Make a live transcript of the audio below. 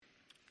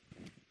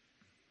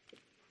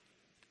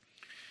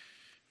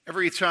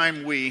Every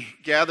time we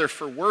gather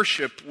for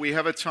worship, we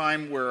have a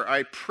time where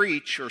I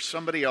preach or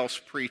somebody else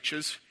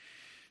preaches.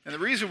 And the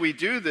reason we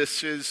do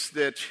this is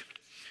that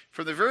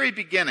from the very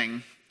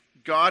beginning,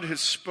 God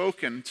has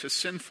spoken to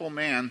sinful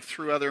man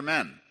through other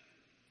men.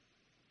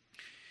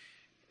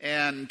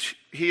 And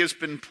he has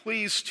been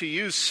pleased to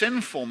use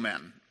sinful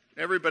men.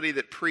 Everybody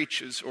that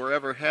preaches or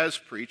ever has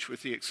preached,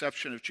 with the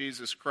exception of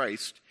Jesus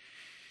Christ,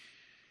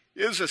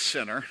 is a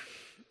sinner.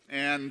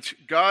 And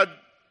God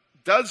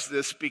does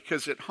this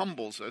because it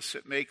humbles us.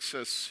 It makes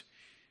us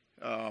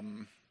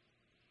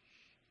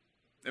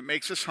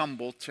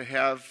humble to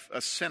have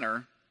a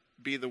sinner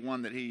be the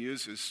one that he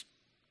uses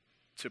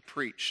to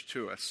preach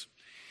to us.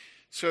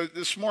 So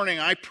this morning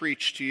I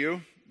preach to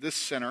you, this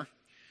sinner,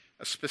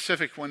 a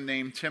specific one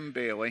named Tim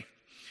Bailey.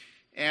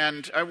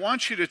 And I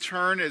want you to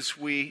turn as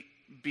we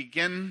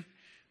begin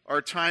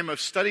our time of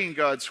studying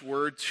God's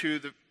Word to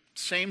the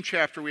same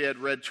chapter we had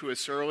read to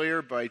us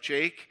earlier by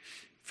Jake,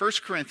 1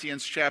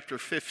 Corinthians chapter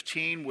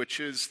 15,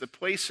 which is the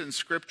place in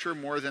Scripture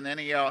more than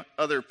any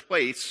other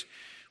place,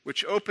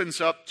 which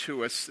opens up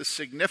to us the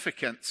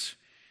significance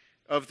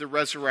of the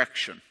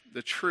resurrection,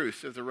 the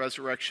truth of the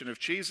resurrection of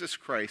Jesus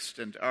Christ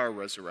and our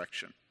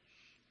resurrection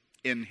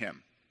in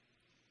him.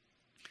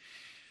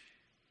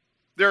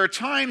 There are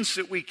times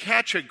that we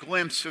catch a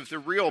glimpse of the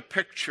real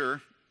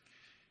picture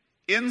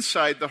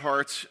inside the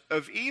hearts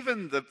of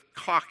even the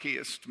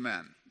cockiest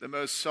men, the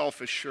most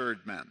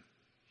self-assured men.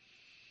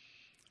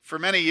 For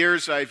many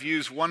years, I've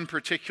used one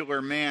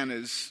particular man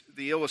as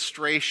the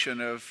illustration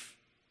of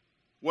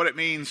what it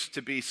means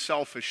to be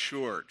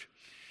self-assured.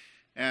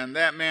 And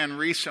that man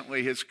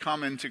recently has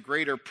come into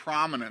greater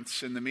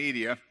prominence in the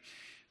media,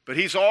 but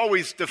he's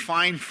always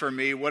defined for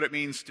me what it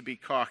means to be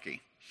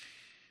cocky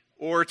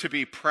or to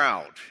be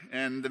proud.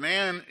 And the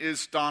man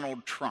is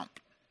Donald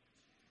Trump.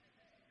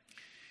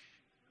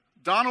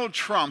 Donald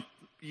Trump,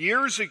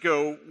 years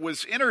ago,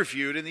 was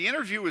interviewed, and the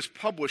interview was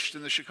published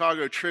in the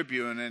Chicago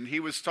Tribune, and he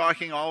was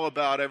talking all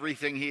about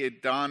everything he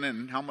had done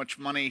and how much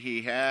money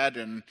he had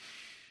and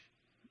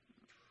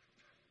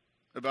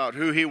about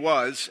who he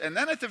was. And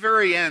then at the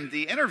very end,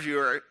 the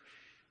interviewer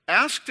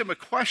asked him a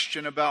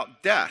question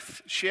about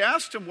death. She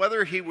asked him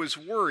whether he was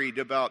worried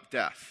about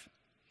death.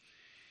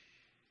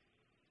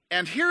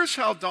 And here's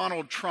how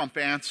Donald Trump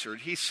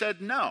answered. He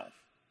said, "No.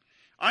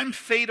 I'm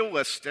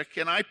fatalistic,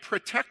 and I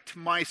protect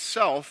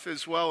myself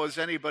as well as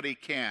anybody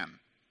can.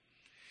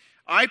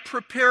 I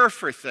prepare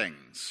for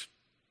things,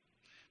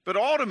 but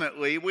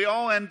ultimately we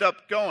all end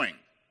up going.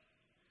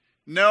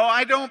 No,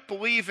 I don't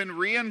believe in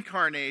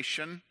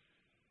reincarnation,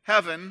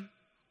 heaven,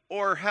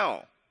 or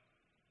hell.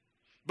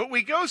 But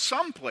we go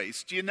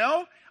someplace. Do you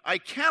know? I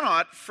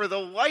cannot for the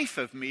life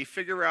of me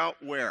figure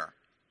out where."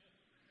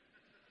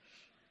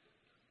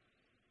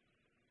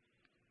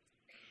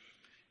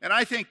 And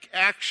I think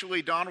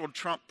actually Donald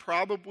Trump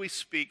probably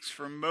speaks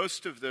for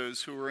most of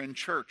those who are in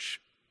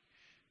church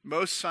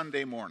most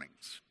Sunday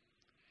mornings.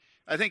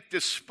 I think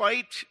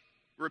despite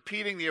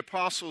repeating the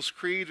Apostles'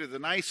 Creed or the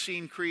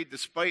Nicene Creed,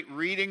 despite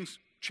reading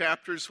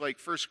chapters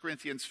like 1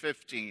 Corinthians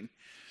 15,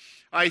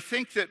 I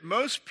think that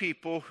most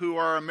people who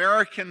are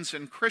Americans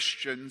and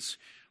Christians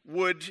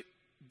would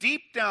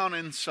deep down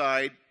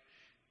inside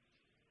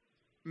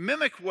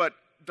mimic what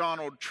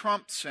Donald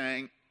Trump's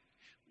saying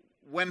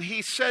when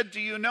he said, "Do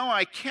you know,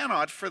 I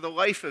cannot for the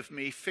life of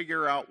me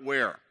figure out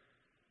where."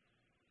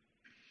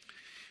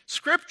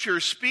 Scripture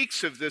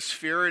speaks of this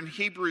fear in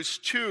Hebrews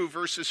 2,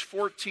 verses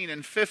 14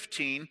 and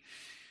 15,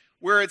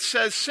 where it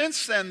says,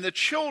 "Since then the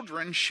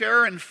children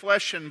share in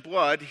flesh and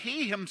blood,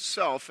 he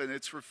himself," and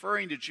it's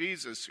referring to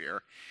Jesus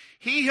here,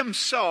 "he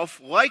himself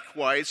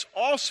likewise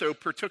also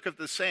partook of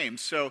the same."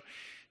 So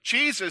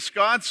Jesus,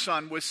 God's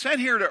Son, was sent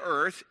here to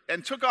earth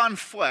and took on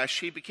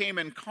flesh. He became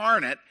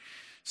incarnate,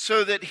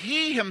 so that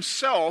he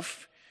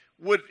himself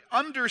would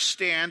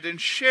understand and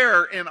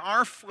share in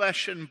our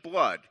flesh and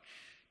blood.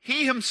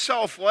 He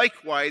himself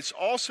likewise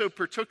also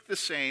partook the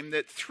same,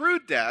 that through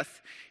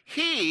death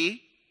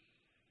he,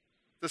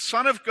 the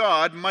Son of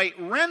God, might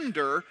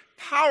render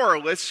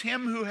powerless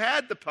him who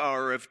had the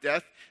power of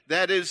death,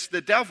 that is,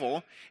 the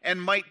devil, and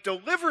might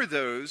deliver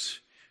those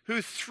who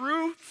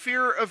through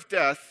fear of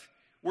death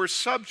were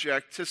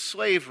subject to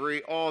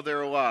slavery all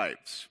their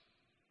lives.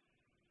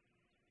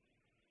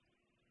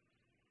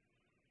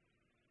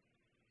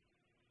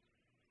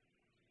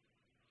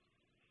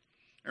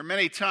 There are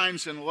many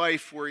times in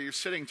life where you're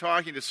sitting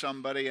talking to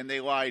somebody and they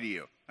lie to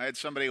you. I had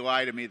somebody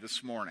lie to me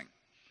this morning.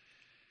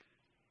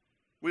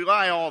 We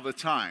lie all the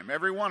time.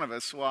 Every one of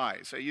us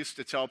lies. I used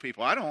to tell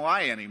people, I don't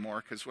lie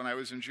anymore, because when I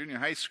was in junior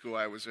high school,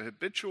 I was a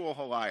habitual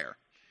liar.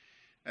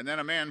 And then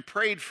a man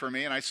prayed for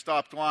me and I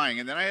stopped lying.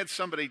 And then I had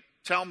somebody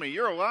tell me,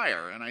 "You're a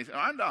liar." And I said,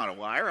 "I'm not a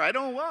liar. I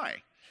don't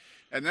lie."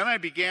 And then I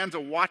began to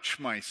watch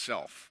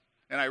myself.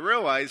 And I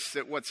realized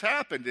that what's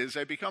happened is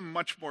I become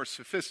much more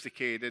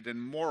sophisticated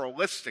and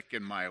moralistic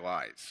in my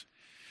lies.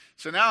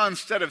 So now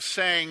instead of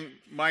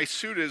saying my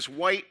suit is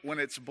white when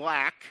it's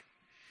black,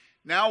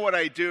 now what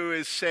I do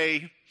is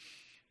say,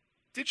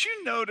 did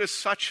you notice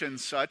such and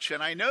such?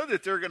 And I know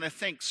that they're going to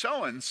think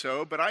so and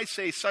so, but I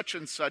say such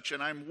and such,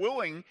 and I'm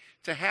willing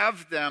to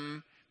have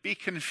them be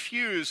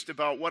confused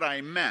about what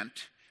I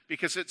meant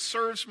because it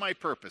serves my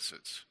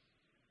purposes.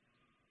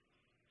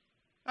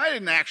 I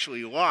didn't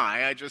actually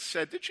lie. I just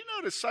said, did you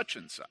notice such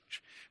and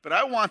such? But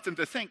I want them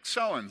to think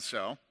so and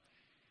so.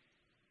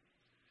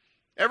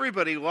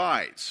 Everybody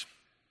lies.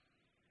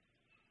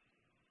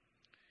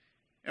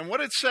 And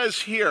what it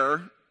says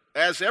here,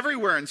 as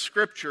everywhere in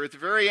Scripture, at the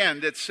very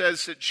end, it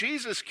says that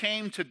Jesus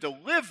came to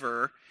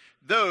deliver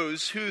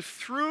those who,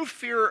 through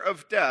fear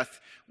of death,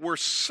 were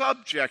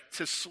subject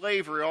to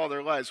slavery all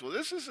their lives. Well,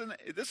 this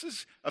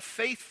is a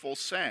faithful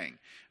saying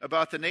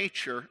about the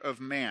nature of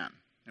man.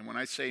 And when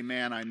I say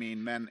man, I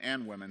mean men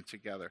and women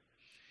together.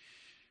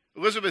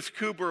 Elisabeth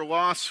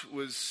Kubler-Ross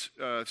was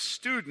a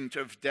student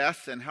of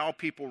death and how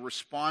people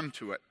respond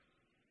to it.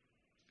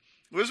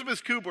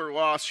 Elisabeth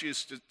Kubler-Ross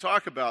used to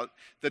talk about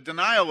the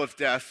denial of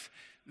death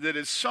that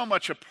is so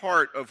much a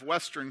part of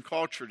Western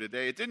culture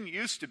today. It didn't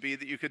used to be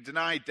that you could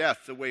deny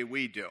death the way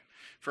we do,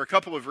 for a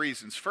couple of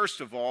reasons. First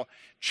of all,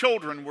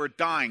 children were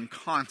dying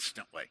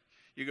constantly.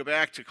 You go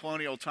back to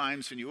colonial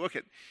times and you look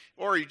at,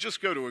 or you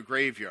just go to a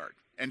graveyard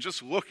and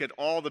just look at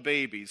all the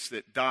babies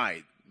that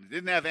died. They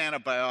didn't have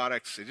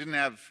antibiotics. They didn't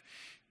have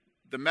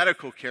the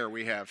medical care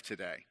we have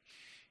today.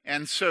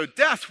 And so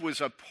death was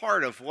a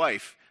part of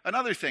life.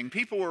 Another thing,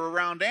 people were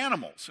around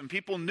animals, and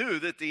people knew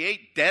that they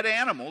ate dead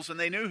animals, and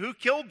they knew who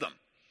killed them.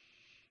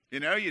 You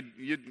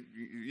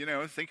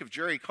know, think of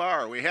Jerry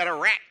Carr. We had a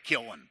rat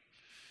killing,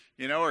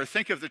 or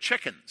think of the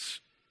chickens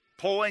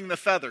pulling the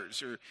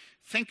feathers, or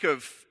think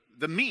of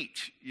the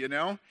meat,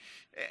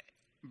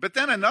 But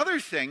then another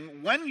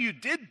thing, when you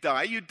did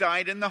die, you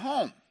died in the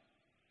home.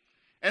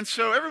 And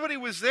so everybody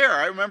was there.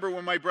 I remember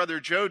when my brother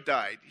Joe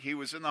died. He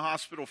was in the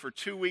hospital for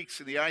 2 weeks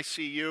in the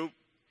ICU.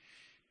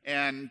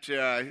 And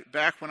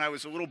back when I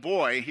was a little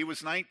boy, he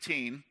was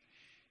 19.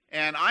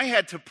 And I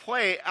had to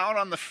play out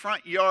on the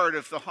front yard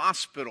of the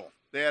hospital.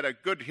 They had a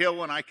good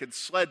hill and I could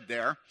sled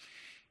there.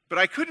 But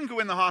I couldn't go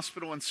in the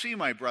hospital and see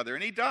my brother,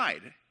 and he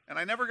died. And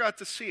I never got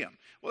to see him.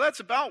 Well,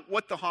 that's about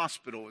what the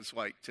hospital is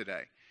like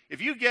today.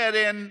 If you get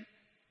in,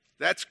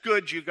 that's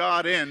good, you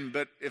got in.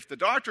 But if the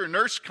doctor or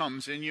nurse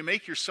comes in, you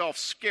make yourself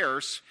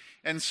scarce.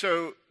 And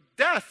so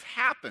death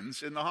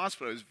happens in the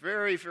hospital. I was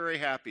very, very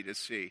happy to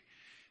see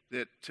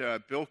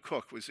that Bill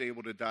Cook was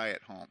able to die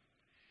at home.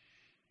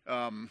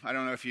 I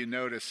don't know if you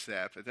noticed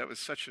that, but that was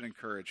such an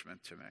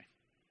encouragement to me.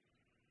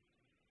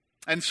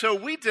 And so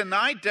we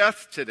deny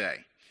death today.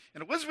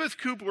 And Elisabeth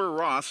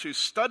Kubler-Ross, who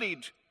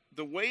studied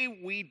the way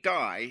we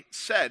die,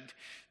 said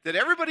that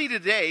everybody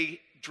today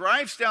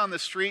drives down the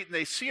street and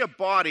they see a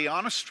body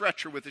on a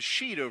stretcher with a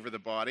sheet over the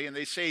body, and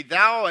they say,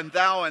 thou and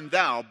thou and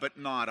thou, but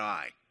not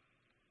I.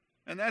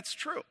 And that's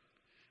true.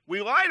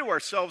 We lie to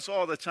ourselves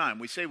all the time.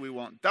 We say we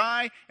won't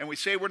die, and we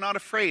say we're not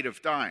afraid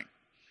of dying.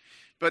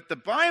 But the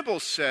Bible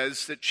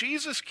says that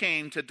Jesus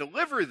came to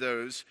deliver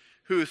those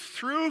who,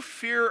 through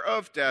fear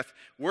of death,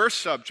 were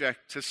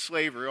subject to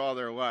slavery all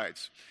their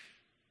lives.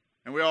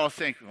 And we all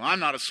think, well, I'm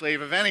not a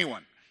slave of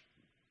anyone.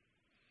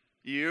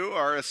 You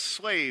are a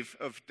slave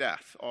of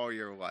death all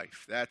your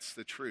life. That's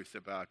the truth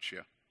about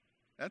you.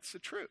 That's the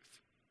truth.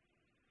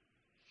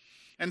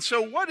 And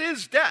so what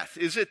is death?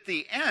 Is it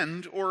the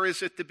end or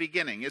is it the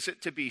beginning? Is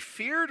it to be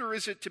feared or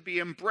is it to be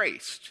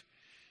embraced?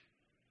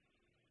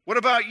 What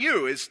about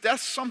you? Is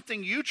death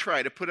something you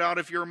try to put out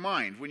of your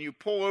mind when you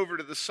pull over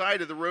to the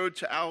side of the road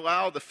to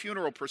allow the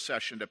funeral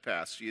procession to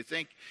pass? Do you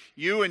think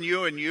you and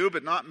you and you,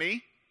 but not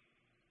me?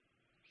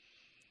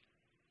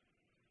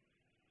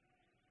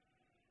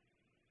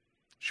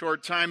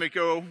 Short time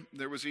ago,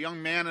 there was a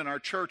young man in our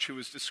church who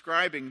was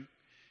describing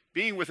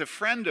being with a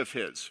friend of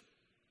his.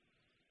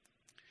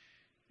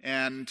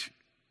 And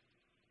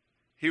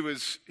he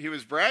was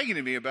bragging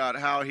to me about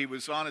how he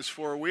was on his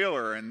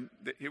four-wheeler and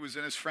that he was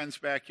in his friend's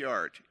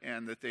backyard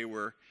and that they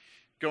were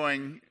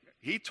going,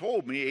 he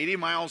told me, 80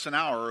 miles an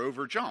hour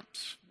over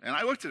jumps. And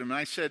I looked at him and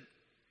I said,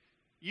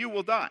 you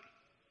will die.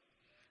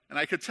 And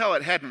I could tell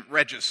it hadn't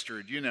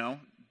registered,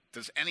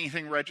 Does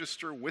anything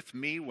register with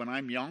me when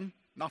I'm young?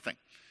 Nothing.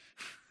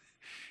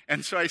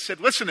 And so I said,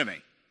 listen to me,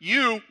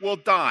 you will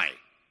die.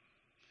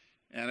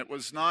 And it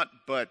was not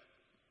but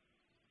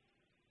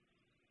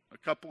a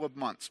couple of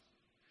months.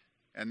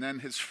 And then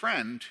his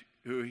friend,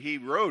 who he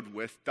rode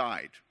with,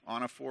 died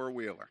on a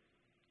four-wheeler.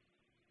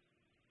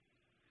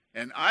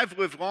 And I've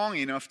lived long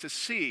enough to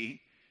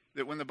see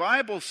that when the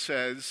Bible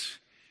says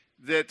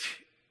that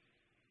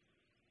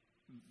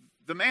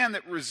the man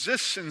that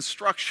resists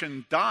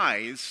instruction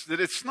dies,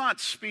 that it's not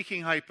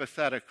speaking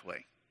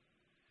hypothetically.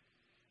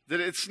 That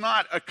it's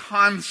not a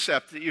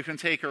concept that you can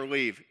take or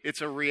leave.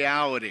 It's a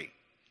reality.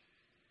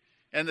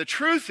 And the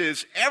truth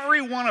is,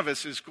 every one of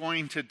us is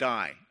going to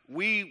die.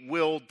 We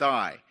will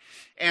die.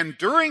 And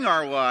during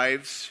our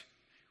lives,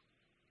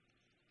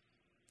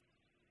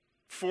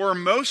 for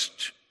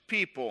most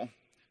people,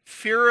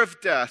 fear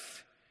of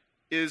death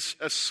is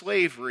a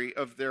slavery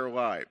of their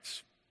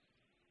lives.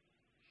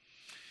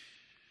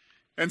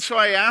 And so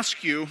I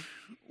ask you,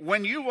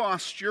 when you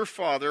lost your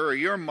father or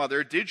your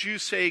mother, did you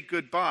say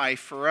goodbye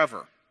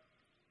forever?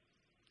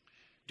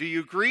 Do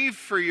you grieve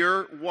for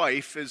your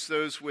wife as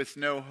those with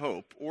no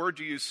hope, or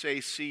do you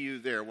say, see you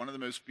there? One of the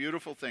most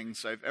beautiful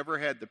things I've ever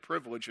had the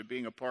privilege of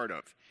being a part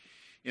of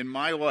in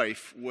my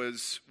life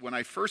was when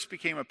I first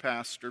became a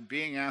pastor,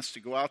 being asked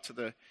to go out to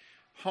the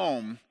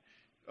home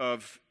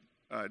of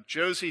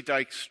Josie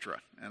Dykstra.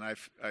 And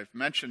I've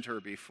mentioned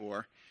her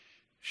before.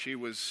 She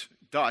was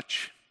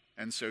Dutch,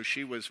 and so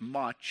she was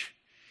much.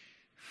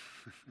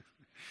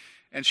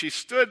 And she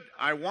stood,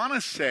 I want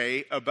to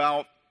say,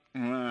 about...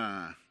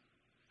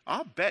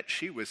 I'll bet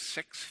she was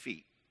 6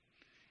 feet.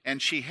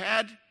 And she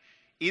had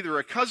either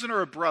a cousin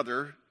or a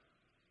brother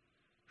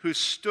who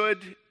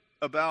stood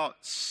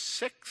about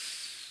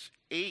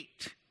 6'8".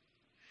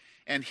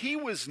 And he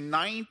was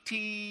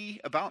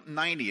about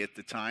 90 at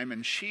the time,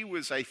 and she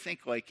was, I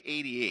think, like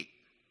 88.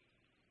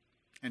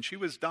 And she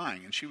was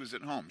dying, and she was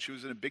at home. She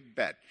was in a big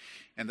bed.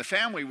 And the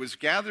family was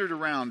gathered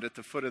around at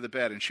the foot of the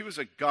bed, and she was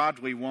a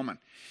godly woman.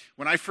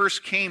 When I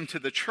first came to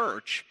the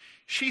church,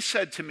 she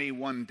said to me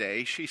one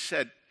day, she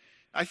said,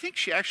 I think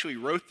she actually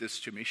wrote this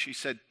to me. She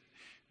said,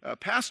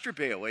 Pastor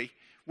Bailey,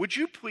 would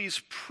you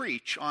please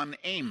preach on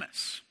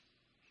Amos?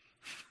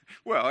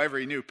 Well,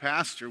 every new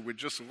pastor would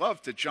just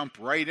love to jump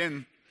right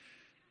in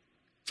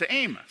to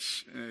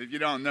Amos. If you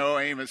don't know,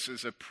 Amos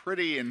is a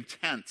pretty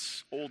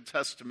intense Old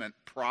Testament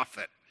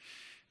prophet.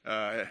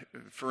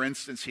 For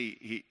instance,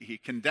 he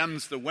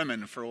condemns the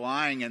women for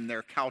lying in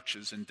their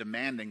couches and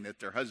demanding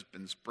that their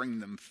husbands bring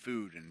them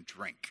food and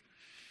drink.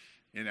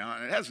 You know,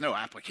 and it has no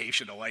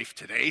application to life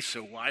today,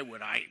 so why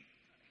would I?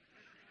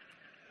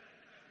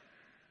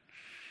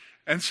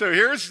 And so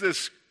here's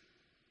this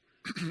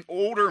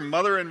older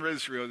mother in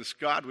Israel, this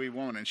godly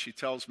woman, and she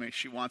tells me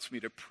she wants me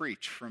to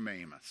preach from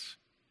Amos.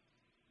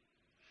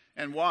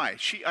 And why?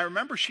 I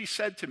remember she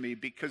said to me,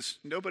 because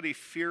nobody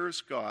fears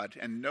God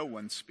and no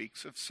one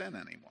speaks of sin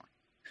anymore.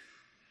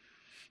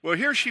 Well,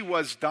 here she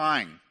was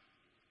dying,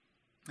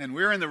 and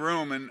we're in the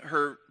room, and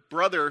her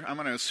brother, I'm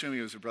going to assume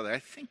he was a brother, I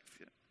think,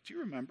 do you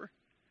remember?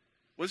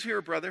 Was he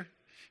her brother?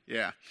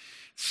 Yeah.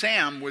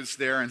 Sam was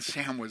there, and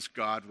Sam was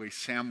godly.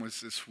 Sam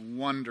was this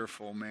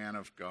wonderful man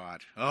of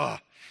God. Oh,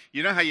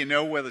 you know how you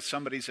know whether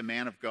somebody's a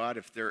man of God?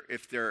 If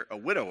they're a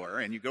widower,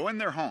 and you go in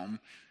their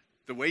home,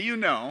 the way you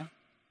know,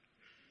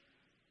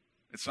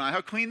 it's not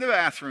how clean the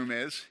bathroom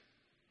is.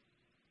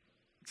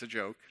 It's a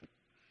joke.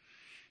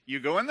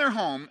 You go in their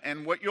home,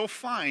 and what you'll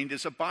find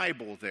is a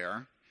Bible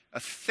there, a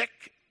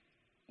thick,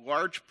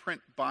 large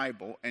print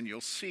Bible, and you'll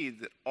see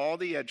that all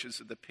the edges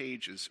of the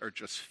pages are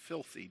just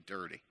filthy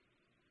dirty.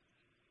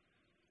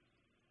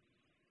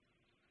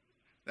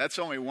 That's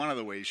only one of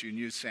the ways you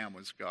knew Sam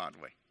was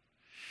godly.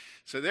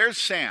 So there's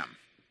Sam,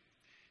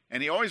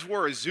 and he always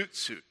wore a zoot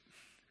suit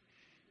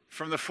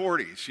from the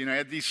 40s. You know, he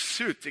had these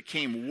suits that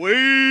came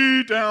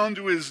way down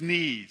to his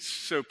knees.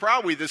 So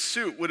probably the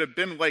suit would have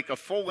been like a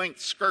full-length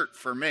skirt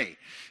for me,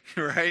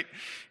 right?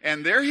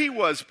 And there he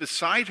was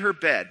beside her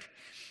bed,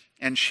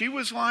 and she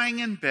was lying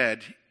in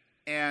bed,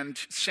 and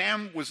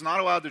Sam was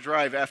not allowed to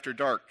drive after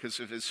dark because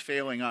of his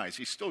failing eyes.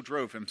 He still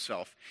drove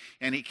himself.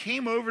 And he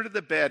came over to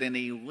the bed, and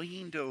he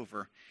leaned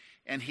over,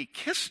 and he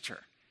kissed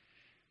her.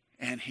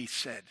 And he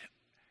said,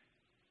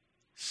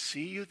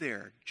 see you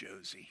there,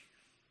 Josie.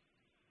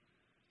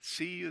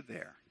 See you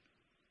there.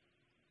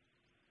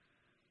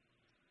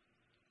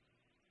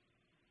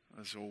 It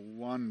was a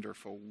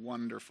wonderful,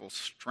 wonderful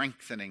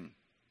strengthening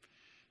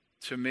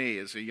to me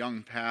as a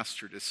young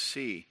pastor to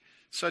see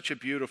such a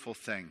beautiful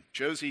thing.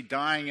 Josie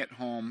dying at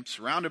home,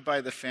 surrounded by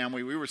the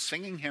family. We were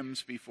singing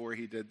hymns before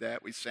he did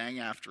that. We sang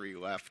after he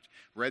left,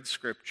 read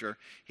scripture.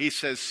 He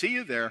says, see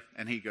you there,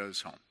 and he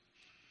goes home.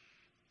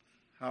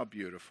 How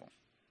beautiful.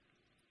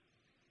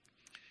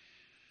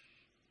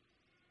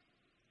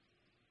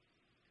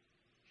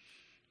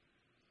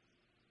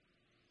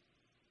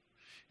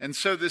 And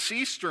so this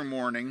Easter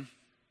morning,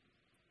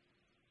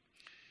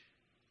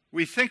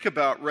 we think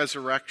about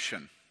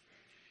resurrection.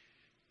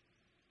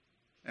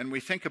 And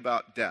we think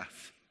about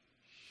death.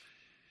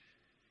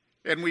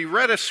 And we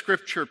read a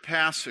scripture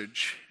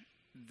passage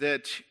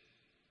that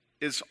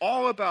is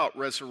all about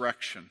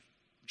resurrection.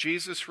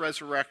 Jesus'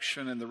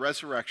 resurrection and the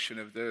resurrection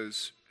of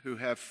those who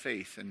have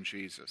faith in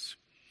Jesus.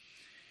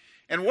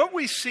 And what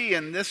we see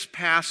in this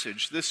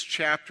passage, this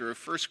chapter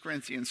of 1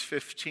 Corinthians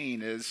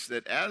 15, is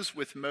that as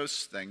with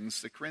most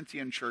things, the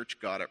Corinthian church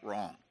got it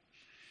wrong.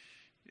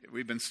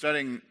 We've been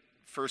studying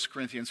 1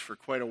 Corinthians for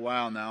quite a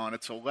while now, and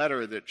it's a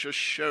letter that just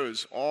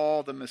shows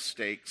all the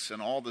mistakes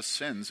and all the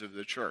sins of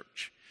the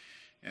church.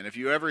 And if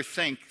you ever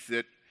think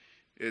that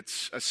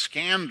it's a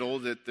scandal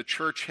that the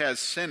church has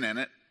sin in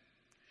it,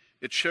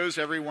 it shows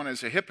everyone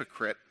as a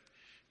hypocrite,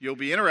 you'll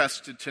be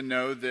interested to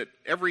know that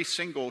every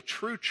single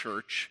true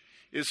church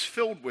is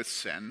filled with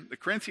sin. The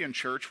Corinthian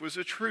church was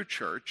a true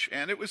church,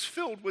 and it was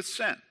filled with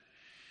sin.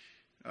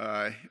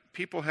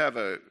 People have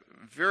a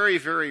very,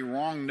 very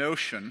wrong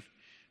notion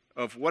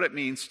of what it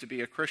means to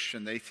be a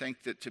Christian. They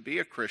think that to be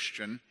a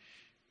Christian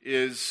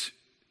is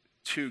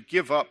to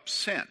give up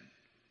sin.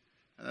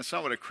 And that's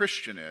not what a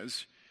Christian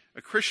is.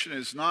 A Christian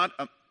is not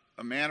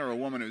a man or a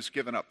woman who's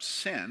given up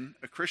sin.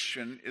 A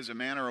Christian is a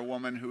man or a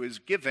woman who is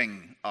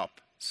giving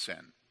up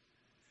sin.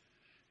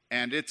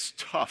 And it's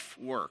tough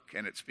work,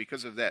 and it's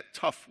because of that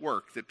tough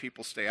work that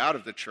people stay out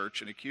of the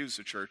church and accuse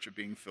the church of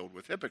being filled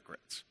with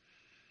hypocrites.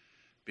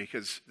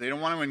 Because they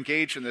don't want to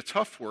engage in the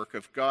tough work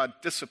of God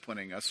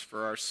disciplining us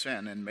for our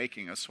sin and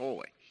making us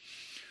holy.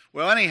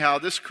 Well, anyhow,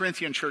 this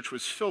Corinthian church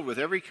was filled with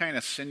every kind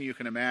of sin you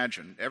can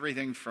imagine.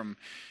 Everything from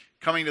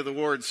coming to the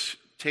Lord's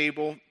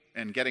table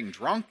and getting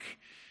drunk,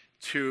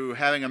 to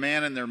having a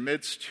man in their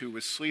midst who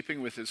was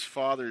sleeping with his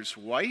father's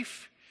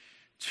wife,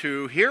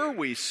 to here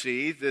we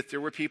see that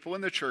there were people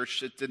in the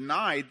church that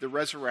denied the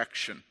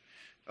resurrection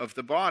of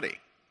the body.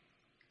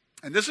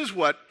 And this is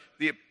what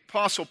the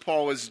Apostle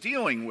Paul is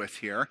dealing with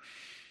here.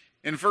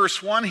 In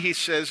verse 1 he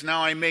says,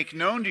 "Now I make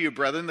known to you,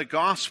 brethren, the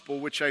gospel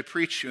which I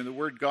preach to you." And the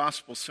word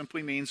gospel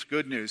simply means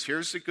good news.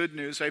 Here's the good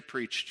news I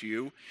preach to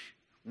you,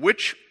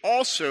 which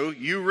also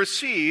you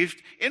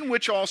received, in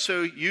which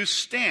also you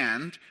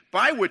stand,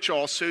 by which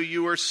also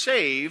you are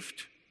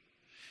saved.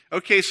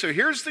 Okay, so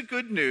here's the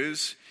good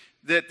news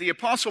that the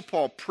Apostle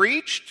Paul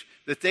preached,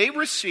 that they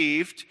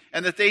received,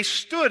 and that they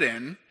stood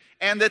in,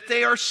 and that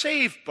they are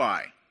saved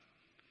by.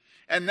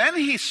 And then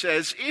he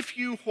says, if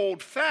you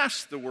hold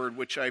fast the word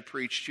which I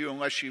preached to you,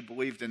 unless you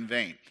believed in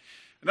vain.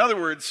 In other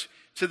words,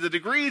 to the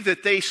degree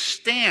that they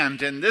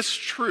stand in this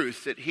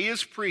truth that he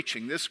is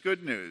preaching, this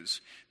good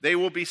news, they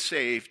will be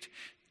saved.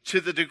 To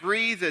the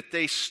degree that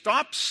they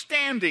stop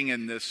standing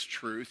in this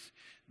truth,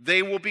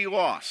 they will be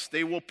lost.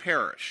 They will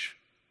perish.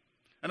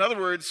 In other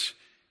words,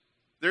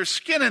 there's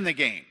skin in the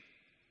game.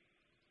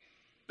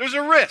 There's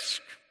a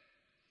risk.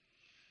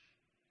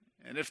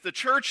 And if the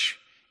church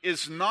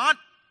is not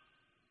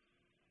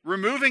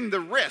removing the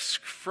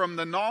risk from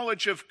the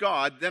knowledge of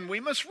God, then we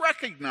must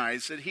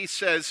recognize that he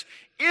says,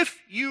 if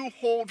you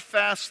hold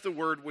fast the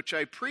word which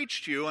I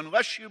preached to you,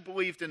 unless you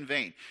believed in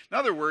vain. In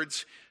other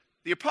words,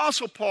 the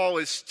Apostle Paul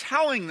is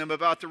telling them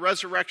about the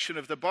resurrection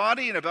of the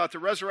body and about the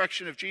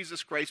resurrection of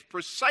Jesus Christ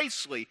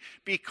precisely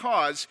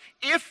because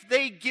if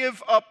they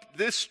give up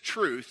this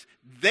truth,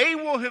 they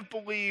will have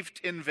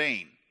believed in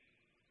vain.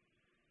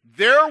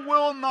 There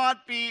will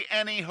not be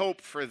any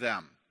hope for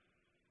them.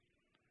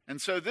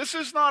 And so this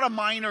is not a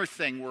minor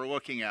thing we're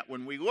looking at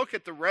when we look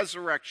at the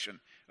resurrection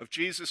of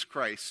Jesus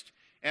Christ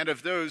and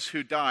of those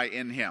who die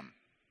in him.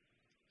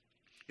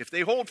 If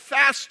they hold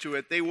fast to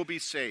it, they will be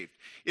saved.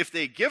 If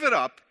they give it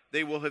up,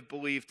 they will have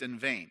believed in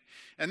vain.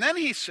 And then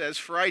he says,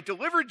 for I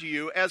delivered to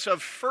you as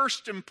of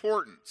first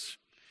importance.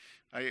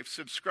 I have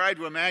subscribed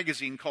to a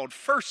magazine called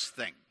First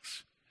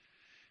Things.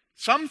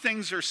 Some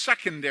things are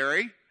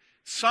secondary,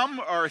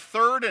 some are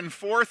third and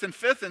fourth and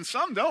fifth, and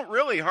some don't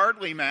really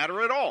hardly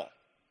matter at all.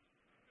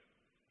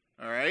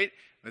 All right?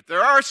 But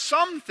there are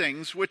some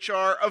things which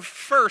are of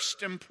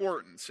first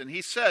importance. And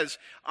he says,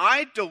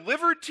 I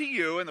delivered to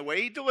you, and the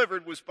way he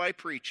delivered was by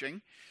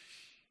preaching.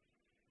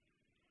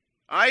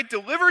 I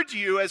delivered to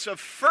you as of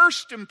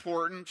first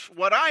importance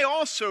what I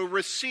also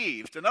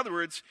received. In other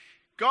words,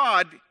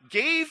 God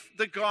gave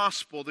the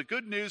gospel, the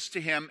good news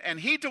to him,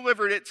 and he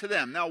delivered it to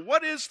them. Now,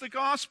 what is the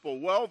gospel?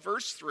 Well,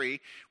 verse 3,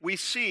 we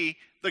see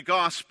the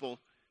gospel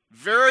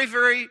very,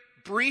 very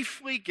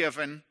briefly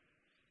given,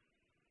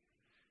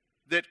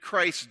 that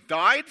Christ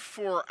died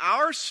for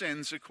our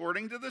sins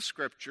according to the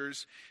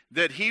Scriptures,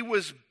 that he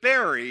was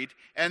buried,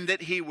 and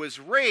that he was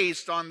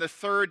raised on the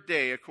third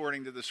day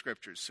according to the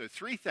Scriptures. So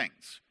 3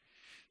 things.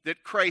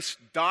 That Christ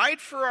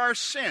died for our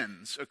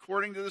sins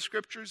according to the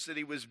Scriptures, that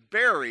he was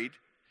buried,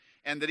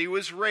 and that he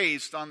was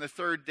raised on the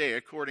third day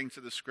according to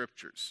the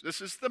Scriptures.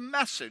 This is the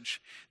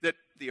message that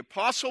the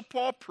Apostle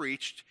Paul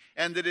preached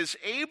and that is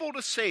able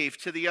to save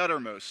to the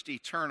uttermost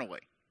eternally.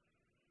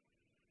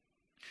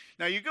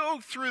 Now you go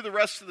through the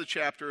rest of the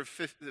chapter,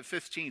 the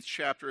 15th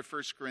chapter of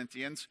 1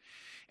 Corinthians,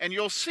 and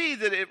you'll see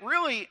that it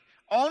really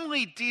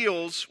only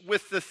deals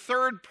with the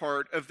third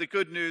part of the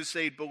good news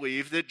they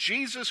believe, that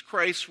Jesus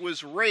Christ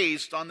was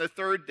raised on the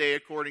third day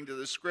according to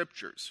the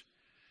Scriptures.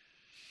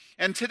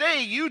 And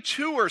today you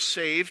too are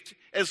saved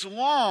as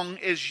long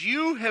as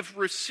you have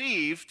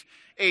received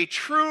a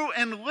true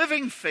and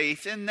living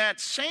faith in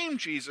that same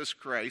Jesus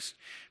Christ,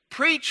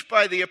 preached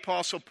by the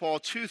Apostle Paul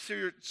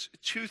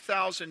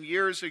 2,000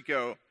 years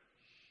ago,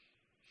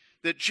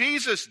 that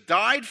Jesus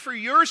died for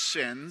your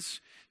sins,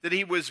 that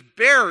he was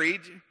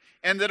buried,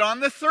 and that on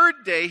the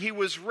third day he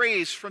was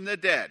raised from the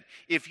dead.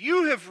 If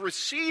you have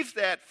received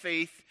that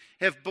faith,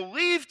 have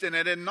believed in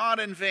it and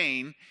not in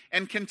vain,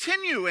 and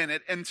continue in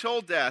it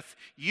until death,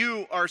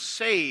 you are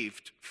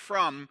saved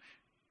from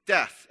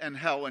death and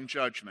hell and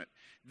judgment.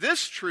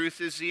 This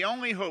truth is the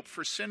only hope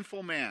for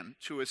sinful man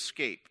to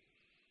escape.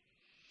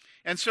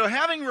 And so,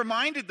 having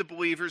reminded the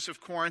believers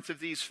of Corinth of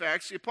these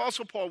facts, the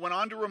Apostle Paul went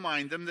on to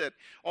remind them that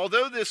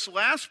although this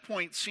last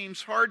point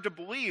seems hard to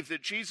believe,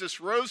 that Jesus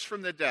rose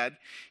from the dead,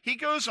 he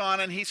goes on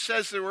and he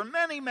says there were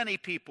many, many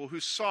people who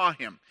saw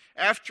him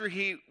after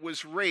he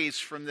was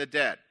raised from the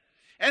dead.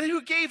 and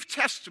who gave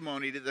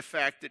testimony to the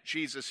fact that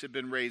Jesus had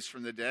been raised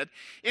from the dead,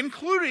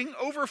 including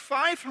over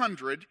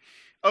 500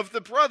 of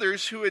the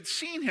brothers who had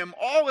seen him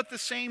all at the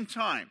same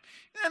time.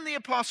 Then the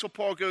Apostle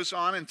Paul goes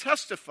on and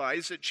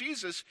testifies that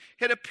Jesus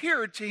had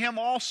appeared to him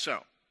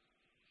also.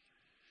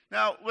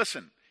 Now,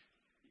 listen,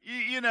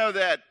 you know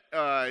that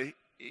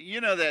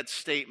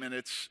statement.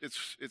 It's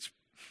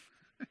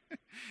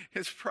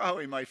it's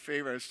probably my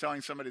favorite. I was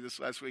telling somebody this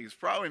last week. It's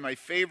probably my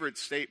favorite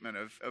statement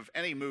of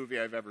any movie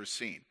I've ever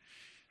seen.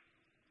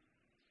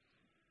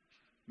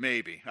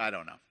 Maybe, I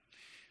don't know.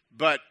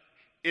 But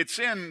it's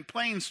in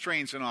Planes,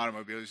 Trains, and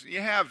Automobiles.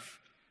 You have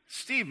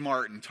Steve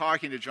Martin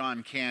talking to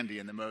John Candy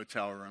in the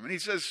motel room, and he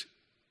says,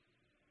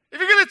 if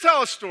you're going to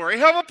tell a story,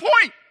 have a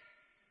point.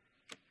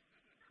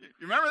 You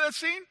remember that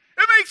scene?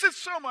 It makes it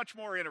so much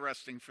more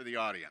interesting for the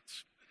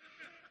audience.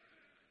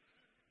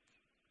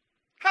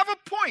 Have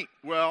a point.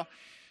 Well,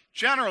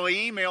 generally,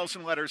 emails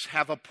and letters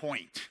have a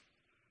point.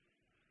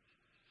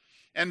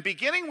 And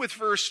beginning with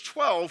verse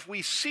 12,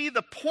 we see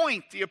the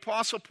point the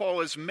Apostle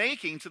Paul is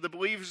making to the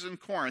believers in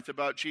Corinth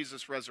about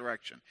Jesus'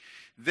 resurrection.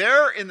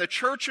 There in the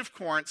church of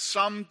Corinth,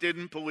 some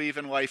didn't believe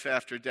in life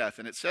after death.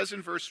 And it says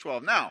in verse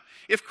 12, now,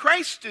 if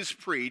Christ is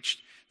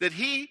preached that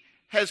he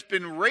has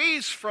been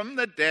raised from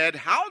the dead,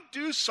 how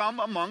do some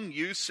among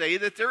you say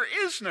that there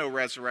is no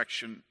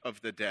resurrection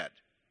of the dead?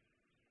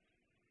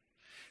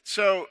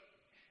 So,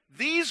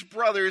 these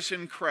brothers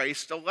in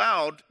Christ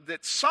allowed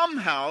that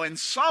somehow, in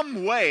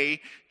some way,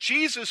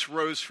 Jesus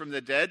rose from the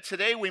dead.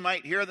 Today we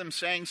might hear them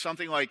saying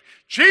something like,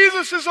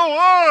 Jesus is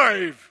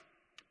alive!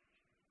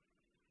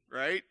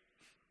 Right?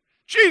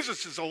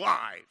 Jesus is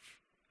alive!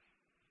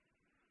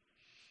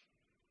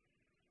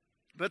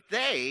 But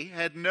they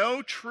had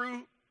no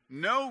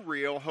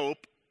real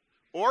hope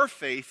or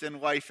faith in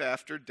life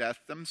after death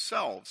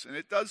themselves. And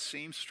it does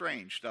seem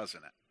strange,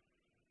 doesn't it?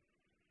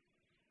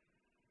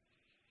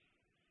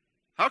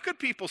 How could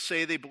people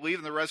say they believe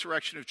in the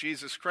resurrection of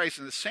Jesus Christ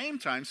and at the same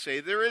time say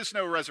there is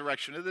no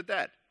resurrection of the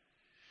dead?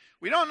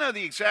 We don't know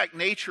the exact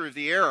nature of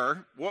the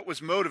error, what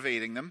was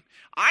motivating them.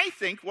 I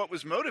think what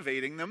was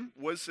motivating them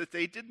was that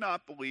they did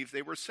not believe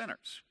they were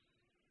sinners.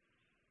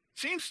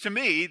 Seems to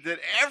me that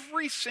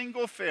every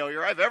single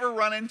failure I've ever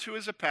run into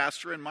as a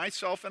pastor, and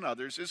myself and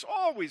others, is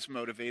always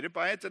motivated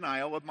by a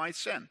denial of my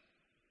sin.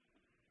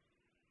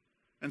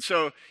 And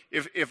so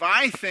if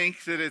I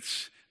think that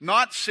it's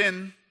not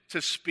sin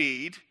to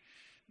speed,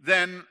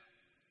 then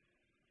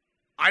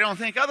I don't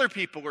think other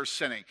people are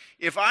sinning.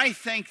 If I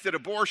think that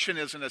abortion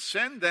isn't a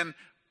sin, then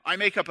I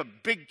make up a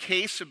big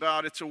case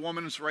about it's a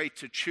woman's right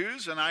to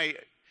choose. And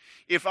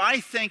if I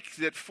think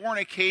that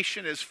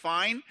fornication is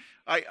fine,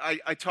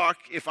 I talk,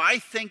 if I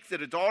think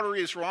that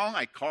adultery is wrong,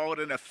 I call it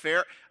an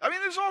affair. I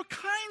mean, there's all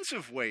kinds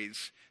of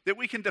ways that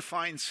we can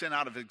define sin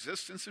out of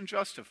existence and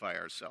justify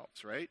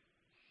ourselves, right?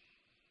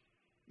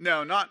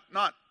 No, not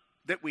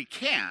that we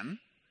can.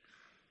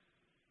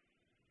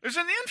 There's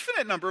an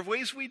infinite number of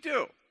ways we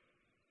do.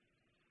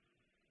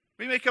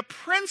 We make a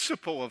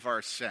principle of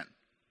our sin.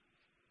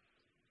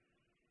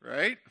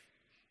 Right?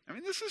 I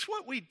mean, this is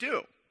what we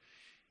do.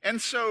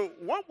 And so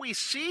what we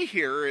see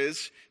here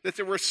is that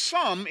there were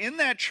some in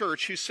that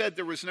church who said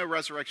there was no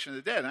resurrection of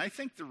the dead. And I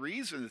think the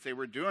reason that they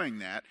were doing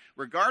that,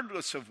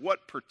 regardless of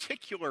what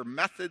particular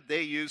method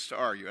they used to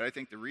argue it, I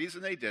think the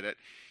reason they did it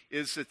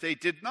is that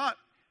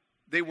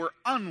they were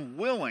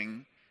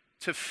unwilling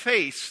to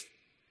face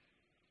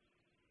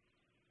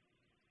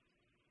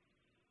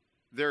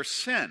their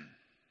sin.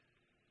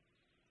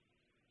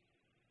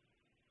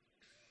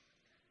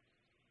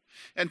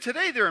 And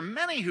today there are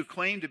many who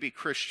claim to be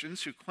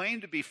Christians, who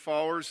claim to be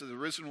followers of the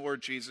risen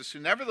Lord Jesus, who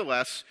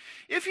nevertheless,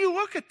 if you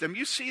look at them,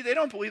 you see they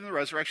don't believe in the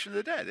resurrection of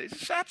the dead.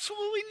 There's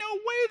absolutely no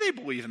way they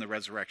believe in the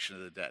resurrection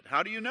of the dead.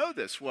 How do you know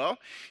this? Well,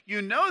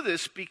 you know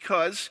this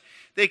because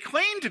they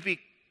claim to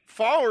be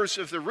followers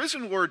of the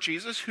risen Lord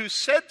Jesus, who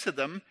said to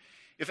them,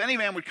 if any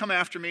man would come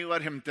after me,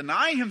 let him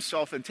deny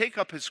himself and take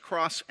up his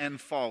cross and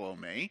follow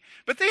me.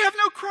 But they have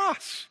no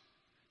cross.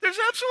 There's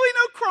absolutely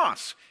no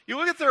cross. You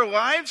look at their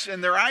lives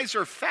and their eyes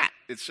are fat,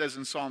 it says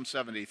in Psalm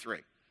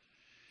 73.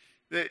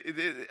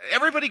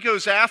 Everybody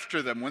goes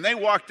after them. When they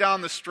walk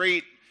down the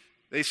street,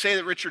 they say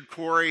that Richard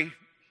Corey,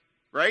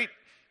 right?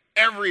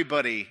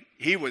 Everybody,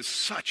 he was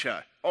such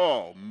a,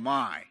 oh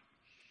my.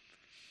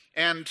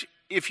 And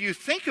if you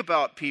think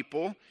about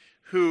people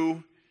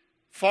who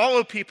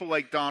follow people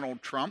like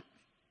Donald Trump,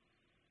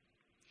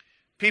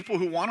 people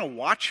who want to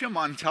watch him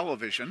on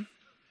television,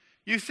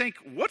 you think,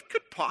 what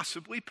could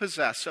possibly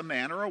possess a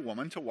man or a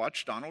woman to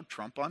watch Donald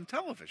Trump on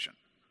television?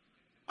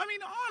 I mean,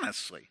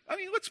 honestly.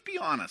 Let's be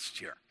honest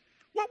here.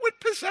 What would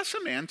possess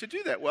a man to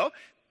do that? Well,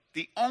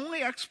 the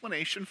only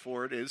explanation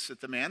for it is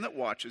that the man that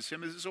watches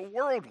him is a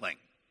worldling.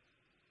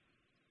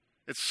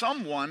 It's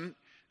someone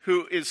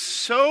who is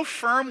so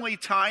firmly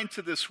tied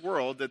to this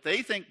world that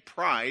they think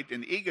pride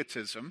and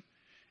egotism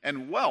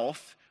and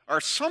wealth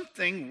are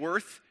something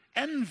worth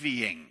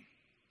envying.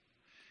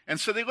 And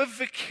so they live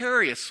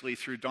vicariously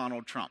through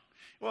Donald Trump.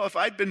 Well, if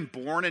I'd been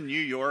born in New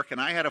York and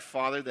I had a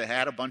father that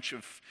had a bunch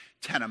of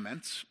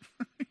tenements,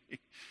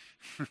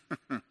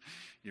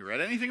 You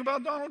read anything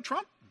about Donald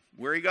Trump?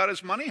 Where he got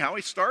his money? How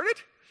he started?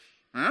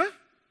 Huh?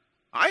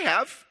 I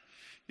have.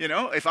 You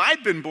know, if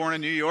I'd been born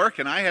in New York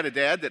and I had a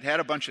dad that had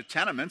a bunch of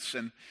tenements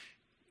and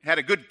had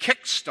a good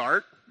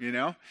kickstart, you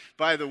know.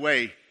 By the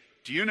way,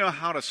 do you know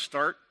how to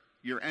start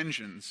your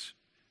engines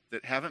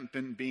that haven't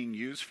been being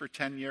used for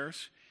 10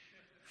 years?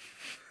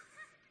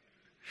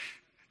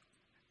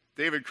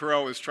 David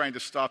Carell was trying to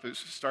start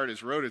his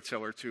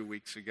rototiller 2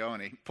 weeks ago,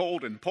 and he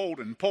pulled, and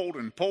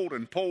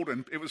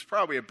it was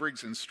probably a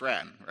Briggs &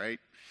 Stratton, right?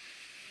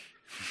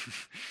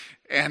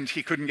 And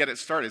he couldn't get it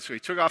started, so he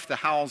took off the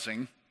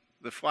housing,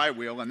 the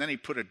flywheel, and then he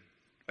put a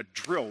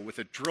drill with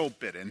a drill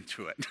bit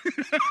into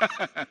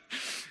it.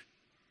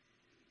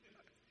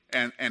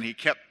 and he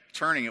kept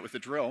turning it with the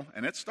drill,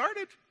 and it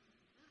started.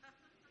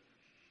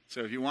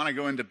 So if you want to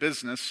go into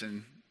business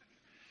and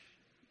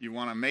you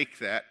want to make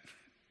that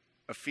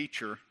a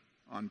feature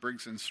on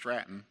Briggs &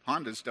 Stratton,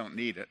 Hondas don't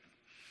need it.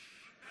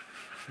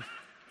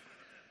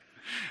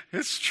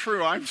 It's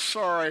true. I'm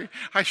sorry.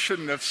 I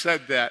shouldn't have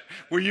said that.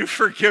 Will you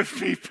forgive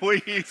me,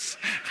 please?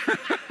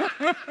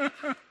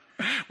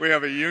 We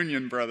have a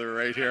union brother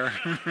right here.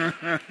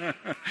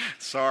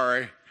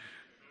 Sorry.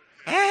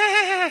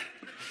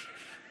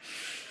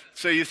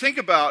 So you think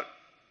about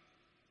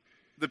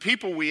the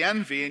people we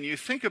envy, and you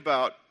think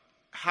about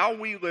how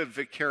we live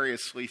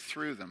vicariously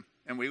through them.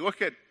 And we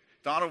look at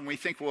Donald and we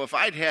think, well, if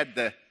I'd had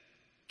the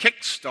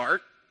kickstart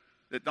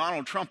that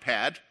Donald Trump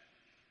had,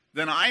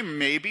 then I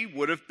maybe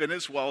would have been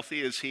as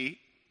wealthy as he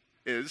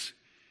is.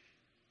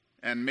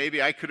 And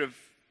maybe I could have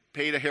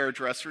paid a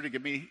hairdresser to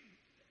give me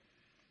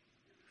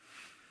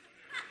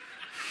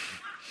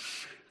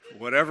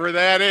whatever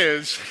that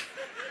is.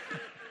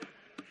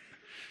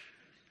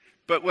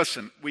 But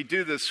listen, we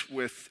do this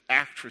with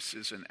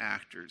actresses and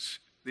actors.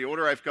 The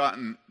older I've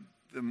gotten,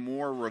 the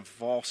more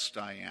revulsed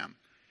I am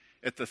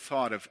at the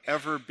thought of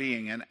ever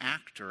being an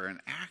actor, an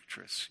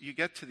actress. You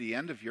get to the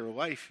end of your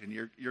life and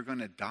you're going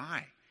to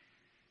die.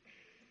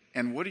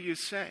 And what do you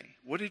say?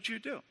 What did you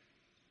do?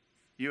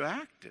 You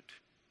acted.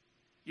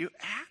 You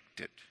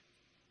acted.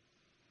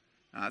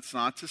 Now, that's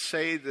not to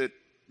say that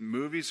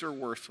movies are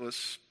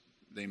worthless.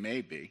 They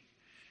may be.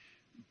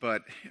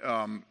 But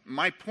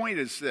my point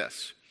is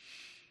this.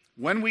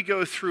 When we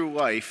go through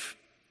life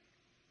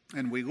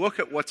and we look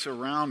at what's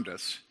around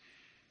us,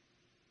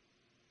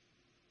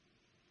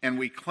 and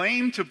we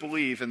claim to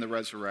believe in the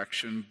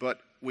resurrection,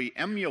 but we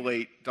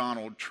emulate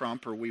Donald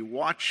Trump, or we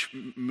watch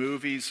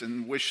movies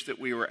and wish that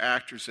we were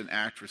actors and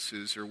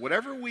actresses, or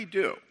whatever we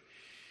do,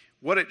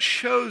 what it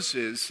shows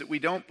is that we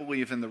don't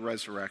believe in the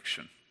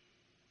resurrection.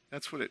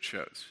 That's what it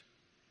shows.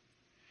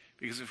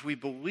 Because if we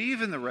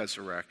believe in the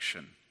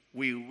resurrection,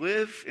 we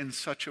live in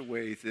such a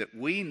way that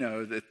we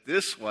know that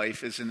this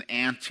life is an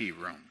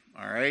anteroom,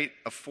 all right?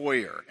 A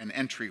foyer, an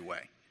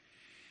entryway.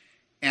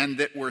 And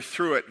that we're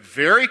through it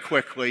very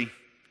quickly,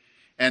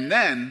 and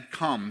then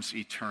comes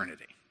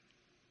eternity.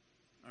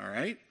 All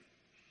right?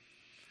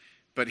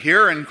 But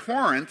here in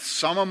Corinth,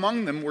 some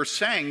among them were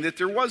saying that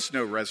there was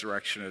no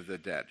resurrection of the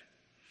dead.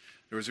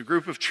 There was a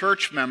group of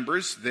church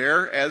members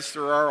there, as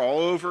there are all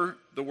over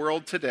the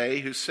world today,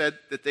 who said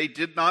that they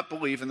did not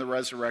believe in the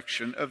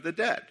resurrection of the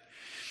dead.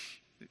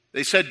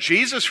 They said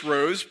Jesus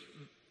rose,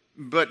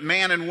 but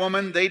man and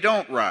woman, they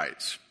don't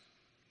rise.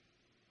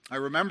 I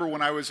remember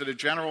when I was at a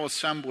General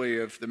Assembly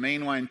of the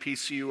mainline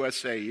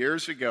PCUSA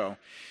years ago,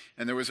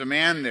 and there was a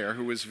man there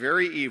who was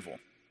very evil.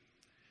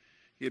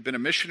 He had been a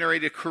missionary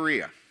to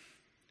Korea,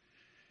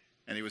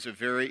 and he was a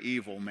very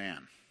evil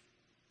man.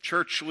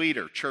 Church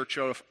leader, church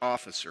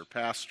officer,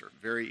 pastor,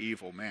 very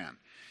evil man.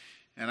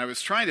 And I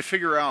was trying to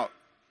figure out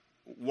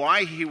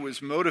why he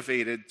was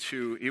motivated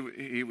to,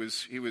 he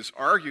was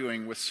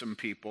arguing with some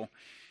people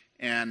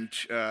and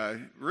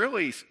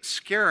really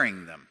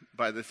scaring them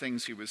by the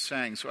things he was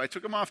saying. So I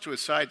took him off to a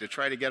side to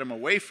try to get him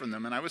away from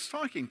them, and I was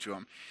talking to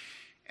him.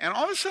 And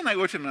all of a sudden I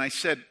looked at him and I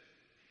said,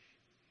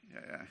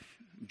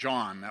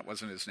 John, that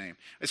wasn't his name.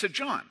 I said,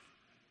 John.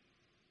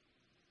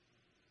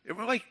 It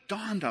like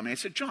dawned on me. I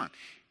said, John,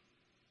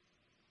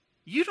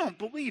 you don't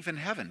believe in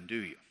heaven, do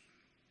you?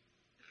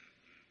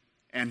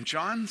 And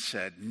John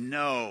said,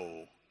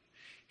 no.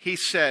 He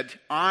said,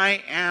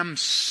 I am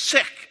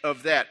sick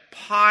of that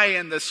pie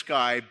in the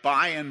sky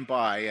by and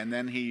by. And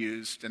then he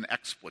used an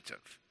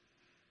expletive.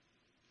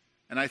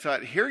 And I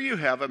thought, here you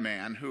have a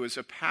man who is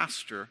a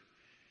pastor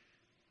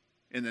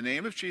in the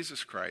name of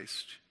Jesus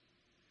Christ,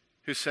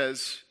 who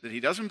says that he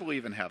doesn't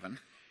believe in heaven,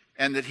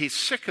 and that he's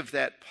sick of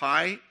that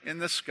pie in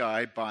the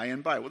sky by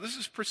and by. Well, this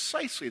is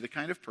precisely the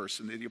kind of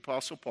person that the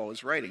Apostle Paul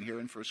is writing here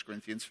in 1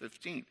 Corinthians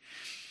 15.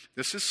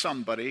 This is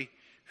somebody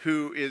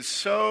who is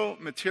so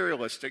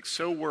materialistic,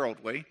 so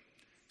worldly,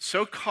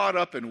 so caught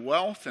up in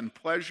wealth and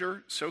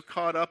pleasure, so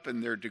caught up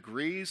in their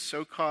degrees,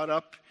 so caught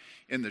up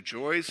in the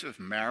joys of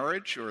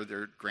marriage or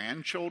their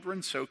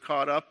grandchildren, so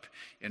caught up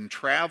in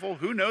travel,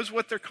 who knows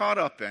what they're caught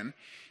up in,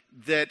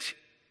 that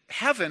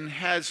heaven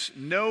has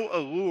no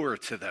allure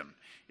to them.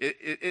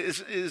 It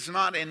is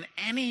not in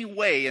any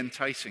way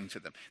enticing to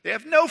them. They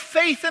have no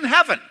faith in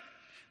heaven.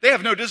 They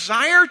have no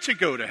desire to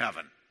go to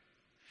heaven.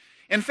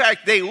 In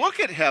fact, they look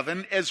at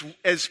heaven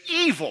as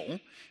evil,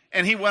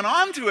 and he went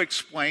on to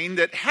explain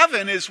that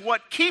heaven is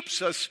what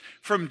keeps us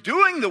from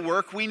doing the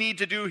work we need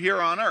to do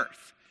here on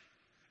earth.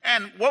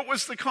 And what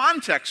was the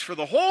context for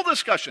the whole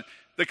discussion?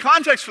 The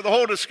context for the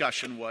whole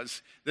discussion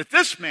was that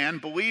this man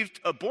believed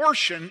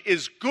abortion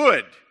is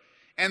good,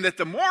 and that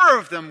the more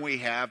of them we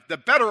have, the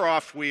better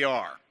off we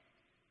are.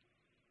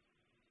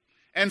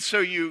 And so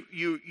you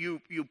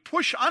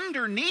push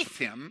underneath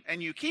him,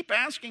 and you keep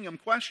asking him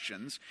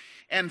questions,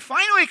 and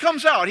finally it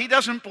comes out he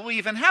doesn't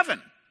believe in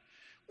heaven.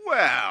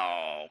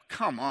 Well,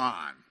 come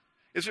on.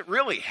 Is it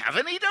really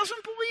heaven he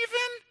doesn't believe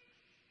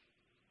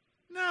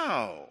in?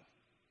 No.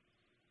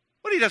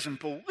 What he doesn't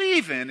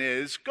believe in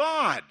is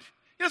God.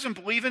 He doesn't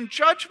believe in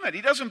judgment.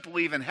 He doesn't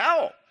believe in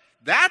hell.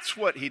 That's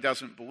what he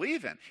doesn't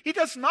believe in. He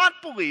does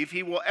not believe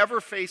he will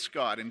ever face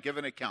God and give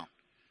an account.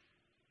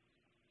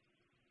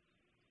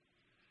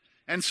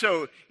 And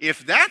so,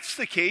 if that's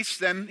the case,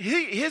 then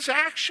his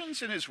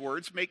actions and his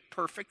words make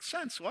perfect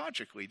sense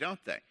logically,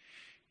 don't they?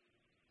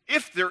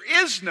 If there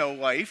is no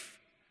life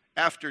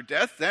after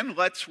death, then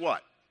let's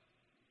what?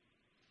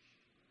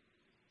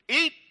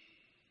 Eat,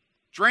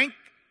 drink,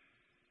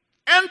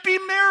 and be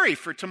merry,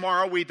 for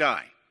tomorrow we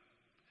die.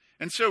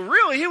 And so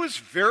really, he was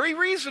very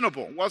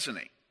reasonable, wasn't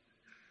he?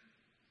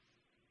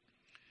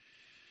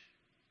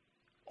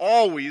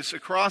 Always,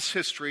 across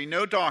history,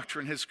 no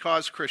doctrine has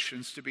caused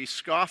Christians to be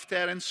scoffed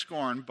at and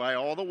scorned by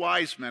all the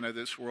wise men of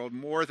this world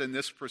more than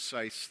this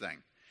precise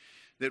thing,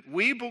 that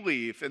we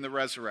believe in the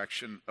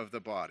resurrection of the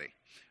body,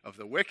 of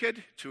the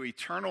wicked to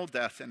eternal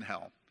death in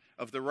hell,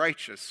 of the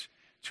righteous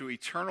to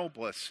eternal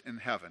bliss in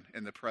heaven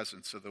in the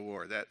presence of the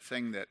Lord. That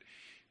thing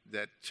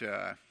that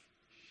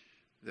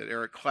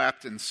Eric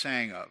Clapton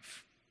sang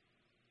of,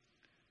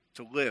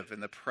 to live in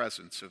the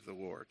presence of the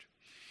Lord.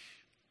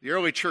 The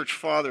early church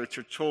father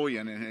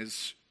Tertullian, in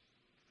his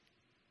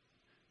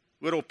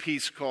little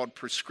piece called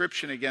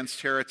Prescription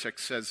Against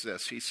Heretics, says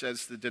this. He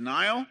says, the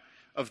denial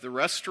of the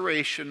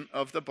restoration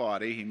of the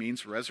body, he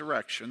means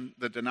resurrection,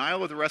 the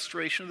denial of the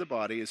restoration of the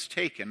body is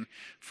taken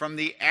from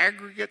the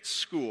aggregate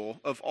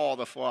school of all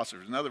the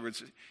philosophers. In other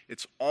words,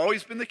 it's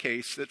always been the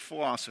case that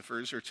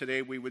philosophers, or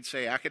today we would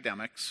say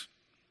academics,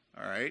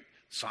 all right,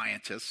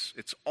 scientists,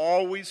 it's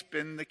always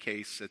been the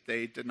case that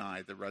they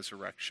deny the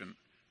resurrection,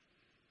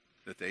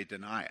 that they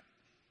deny it.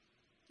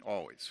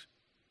 Always.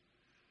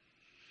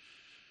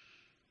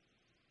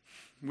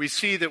 We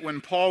see that when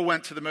Paul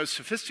went to the most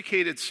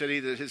sophisticated city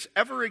that has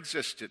ever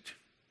existed,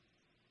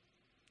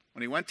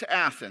 when he went to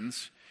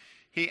Athens,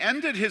 he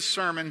ended his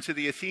sermon to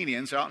the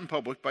Athenians out in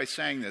public by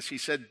saying this. He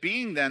said,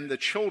 being then the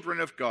children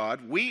of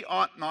God, we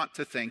ought not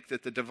to think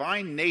that the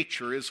divine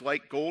nature is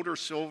like gold or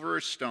silver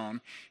or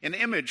stone, an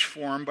image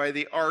formed by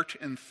the art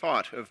and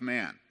thought of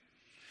man.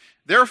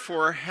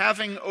 Therefore,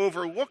 having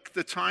overlooked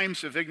the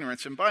times of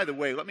ignorance, and by the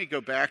way, let me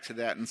go back to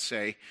that and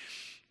say,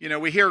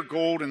 we hear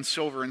gold and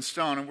silver and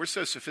stone, and we're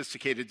so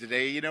sophisticated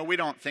today, we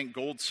don't think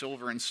gold,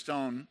 silver, and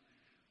stone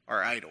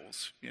are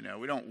idols.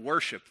 We don't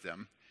worship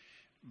them.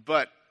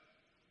 But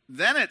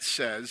then it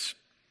says,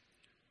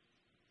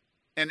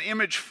 an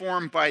image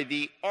formed by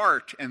the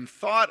art and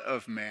thought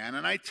of man,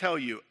 and I tell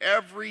you,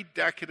 every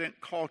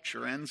decadent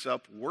culture ends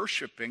up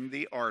worshiping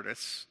the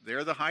artists.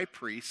 They're the high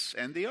priests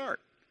and the art.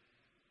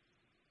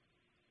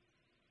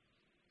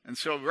 And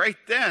so right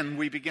then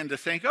we begin to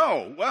think,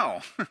 oh,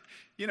 well,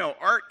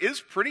 art is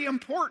pretty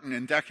important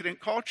in decadent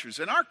cultures,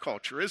 in our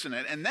culture, isn't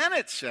it? And then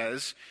it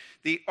says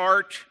the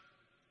art,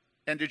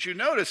 and did you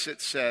notice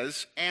it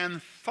says,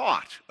 and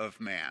thought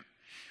of man.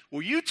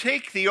 Well, you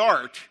take the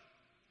art,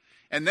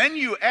 and then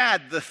you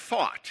add the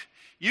thought.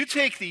 You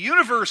take the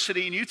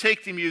university, and you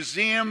take the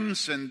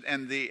museums and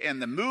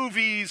the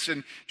movies,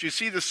 and do you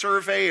see the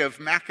survey of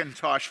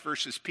Macintosh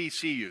versus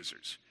PC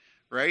users,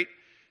 right?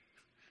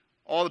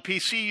 All the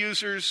PC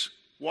users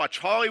watch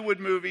Hollywood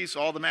movies.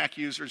 All the Mac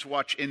users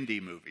watch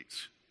indie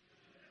movies.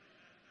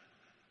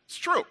 It's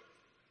true.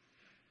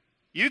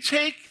 You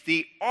take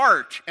the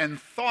art and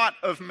thought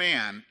of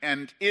man,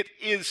 and it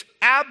is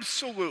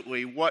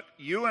absolutely what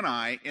you and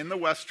I in the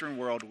Western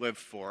world live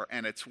for,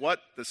 and it's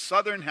what the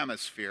Southern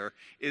Hemisphere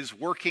is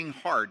working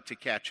hard to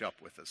catch up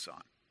with us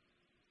on.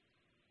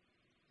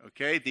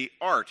 Okay? The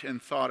art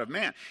and thought of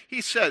man.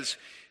 He says,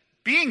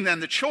 being then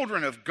the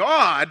children of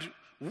God,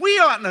 we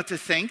ought not to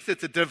think that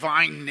the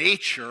divine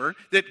nature,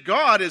 that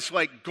God is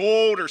like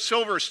gold or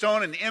silver or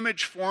stone, an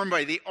image formed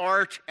by the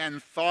art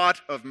and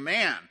thought of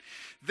man.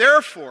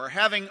 Therefore,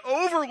 having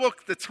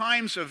overlooked the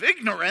times of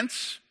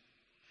ignorance,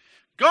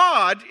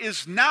 God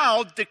is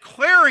now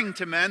declaring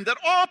to men that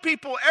all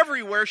people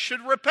everywhere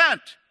should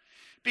repent,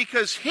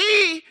 because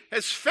he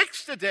has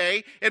fixed a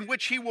day in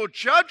which he will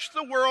judge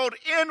the world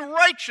in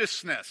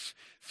righteousness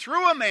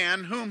through a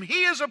man whom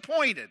he has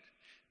appointed.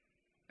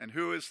 And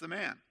who is the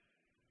man?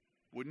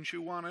 Wouldn't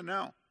you want to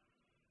know?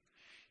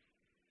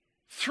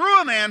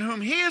 Through a man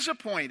whom he has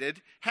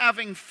appointed,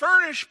 having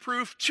furnished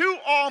proof to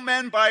all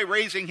men by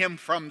raising him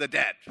from the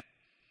dead.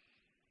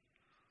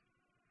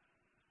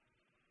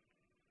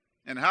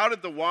 And how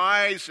did the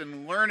wise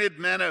and learned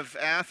men of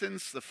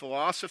Athens, the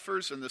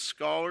philosophers and the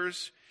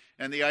scholars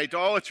and the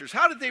idolaters,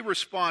 how did they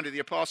respond to the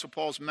Apostle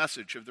Paul's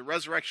message of the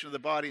resurrection of the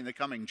body and the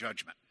coming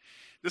judgment?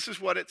 This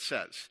is what it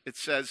says. It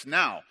says,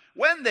 now,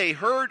 when they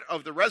heard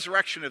of the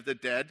resurrection of the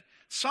dead,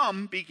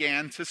 some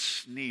began to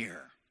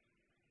sneer.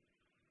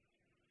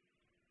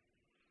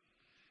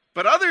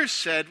 But others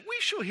said, we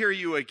shall hear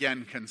you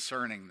again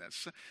concerning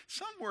this.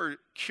 Some were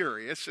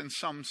curious and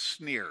some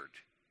sneered.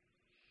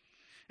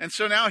 And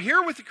so now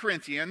here with the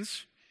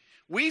Corinthians,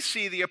 we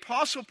see the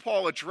Apostle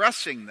Paul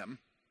addressing them.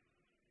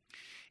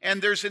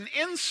 And there's an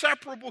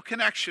inseparable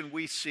connection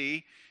we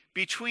see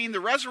between the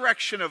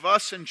resurrection of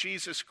us and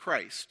Jesus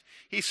Christ.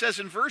 He says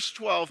in verse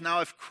 12, now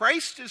if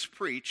Christ is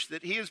preached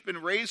that he has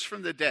been raised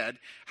from the dead,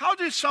 how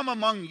do some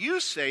among you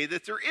say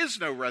that there is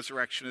no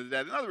resurrection of the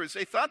dead? In other words,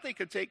 they thought they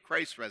could take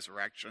Christ's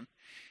resurrection,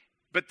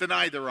 but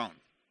deny their own.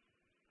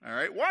 All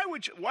right, why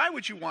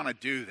would you want to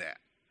do that?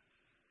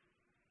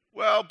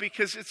 Well,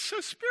 because it's so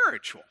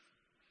spiritual.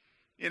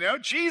 You know,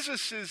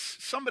 Jesus is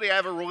somebody I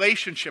have a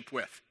relationship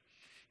with.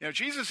 You know,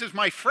 Jesus is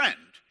my friend.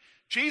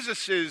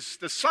 Jesus is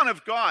the Son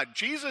of God.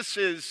 Jesus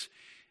is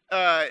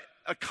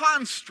a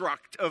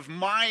construct of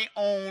my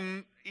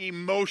own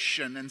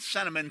emotion and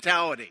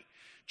sentimentality.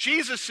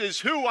 Jesus is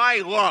who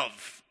I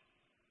love.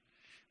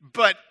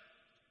 But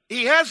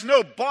he has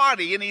no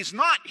body and he's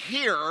not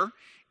here,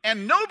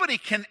 and nobody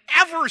can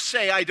ever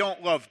say I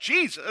don't love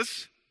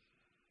Jesus.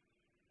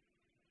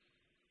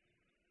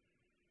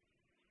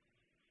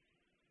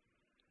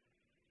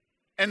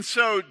 And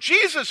so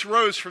Jesus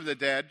rose from the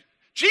dead.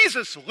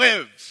 Jesus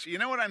lives. You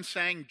know what I'm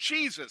saying?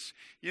 Jesus.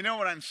 You know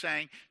what I'm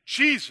saying?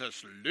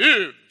 Jesus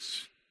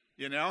lives.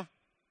 You know?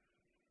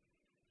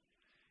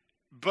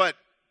 But,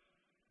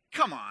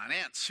 come on,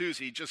 Aunt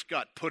Susie just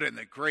got put in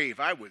the grave.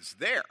 I was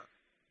there.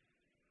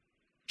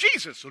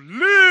 Jesus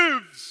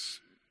lives.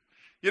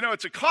 You know,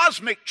 it's a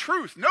cosmic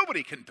truth.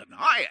 Nobody can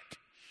deny it.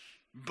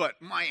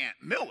 But my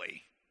Aunt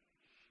Millie,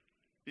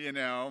 you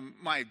know,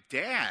 my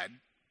dad,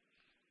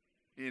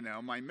 you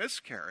know, my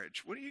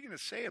miscarriage, what are you going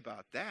to say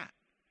about that?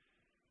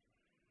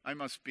 I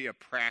must be a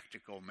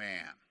practical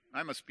man.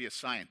 I must be a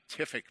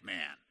scientific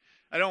man.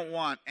 I don't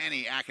want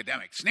any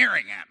academic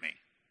sneering at me.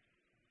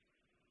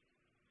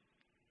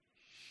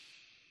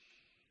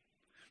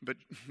 But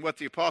what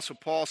the Apostle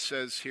Paul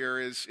says here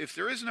is, if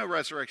there is no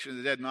resurrection of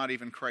the dead, not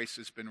even Christ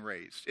has been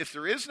raised. If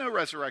there is no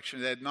resurrection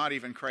of the dead, not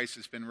even Christ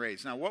has been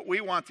raised. Now, what we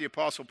want the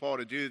Apostle Paul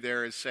to do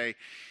there is say,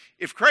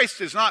 if Christ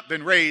has not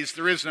been raised,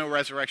 there is no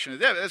resurrection of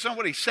the dead. That's not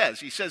what he says.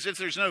 He says, if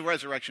there's no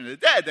resurrection of the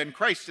dead, then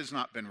Christ has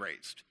not been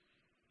raised.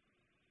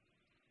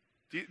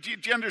 Do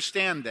you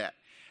understand that?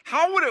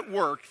 How would it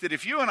work that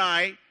if you and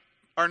I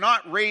are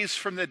not raised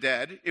from the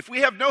dead, if we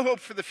have no hope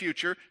for the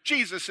future,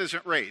 Jesus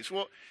isn't raised?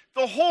 Well,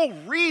 the whole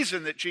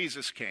reason that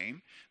Jesus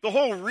came, the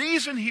whole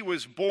reason he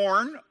was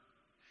born,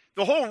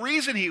 the whole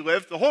reason he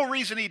lived, the whole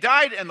reason he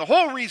died, and the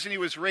whole reason he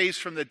was raised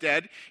from the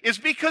dead is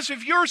because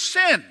of your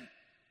sin.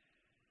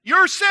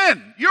 Your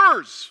sin,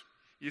 yours.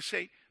 You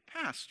say,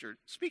 Pastor,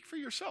 speak for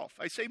yourself.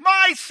 I say,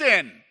 my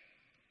sin.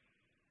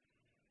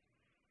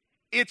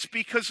 It's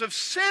because of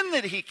sin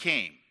that he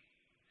came.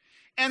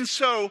 And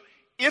so,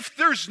 if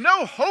there's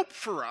no hope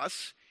for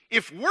us,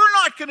 if we're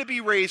not going to be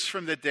raised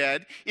from the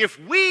dead, if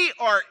we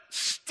are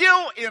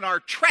still in our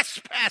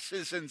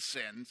trespasses and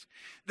sins,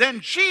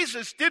 then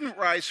Jesus didn't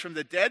rise from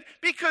the dead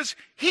because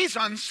he's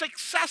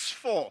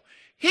unsuccessful.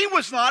 He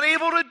was not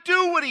able to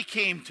do what he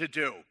came to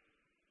do.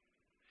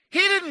 He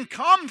didn't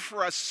come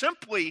for us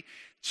simply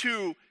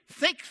to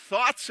think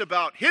thoughts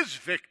about his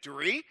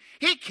victory.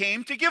 He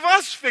came to give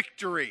us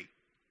victory.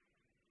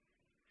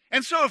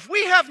 And so if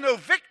we have no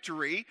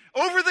victory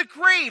over the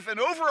grave and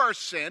over our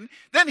sin,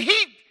 then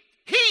he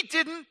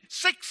didn't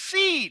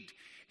succeed.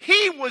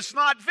 He was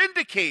not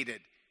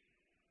vindicated.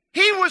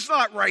 He was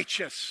not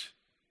righteous.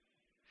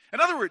 In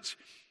other words,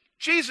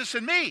 Jesus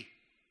and me,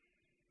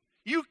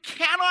 you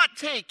cannot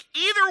take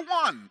either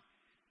one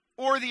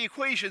or the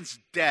equation's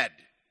dead.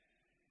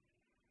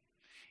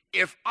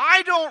 If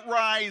I don't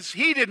rise,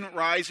 he didn't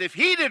rise. If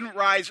he didn't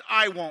rise,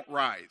 I won't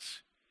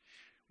rise.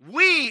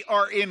 We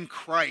are in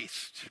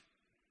Christ.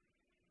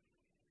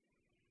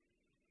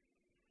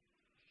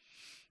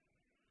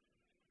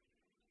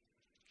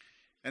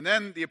 And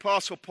then the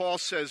Apostle Paul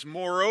says,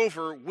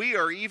 moreover, we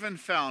are even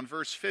found,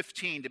 verse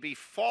 15, to be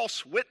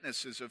false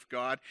witnesses of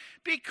God,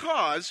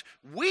 because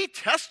we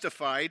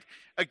testified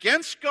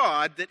against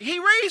God that he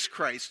raised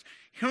Christ,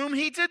 whom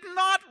he did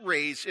not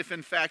raise, if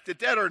in fact the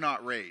dead are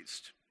not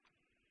raised.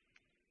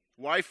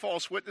 Why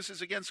false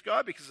witnesses against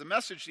God? Because the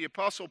message the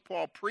Apostle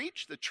Paul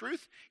preached, the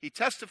truth he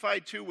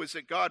testified to, was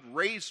that God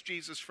raised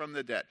Jesus from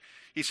the dead.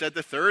 He said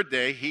the third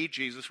day,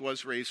 Jesus,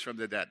 was raised from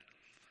the dead.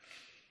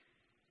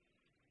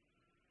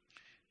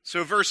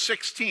 So verse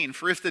 16,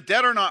 for if the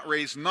dead are not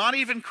raised, not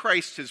even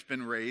Christ has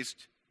been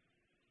raised.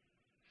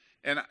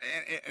 And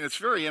it's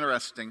very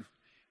interesting.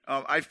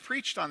 I've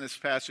preached on this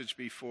passage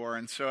before,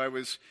 and so I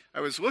was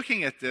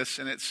looking at this,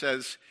 and it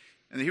says,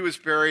 and he was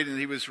buried and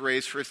he was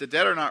raised. For if the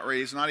dead are not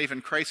raised, not even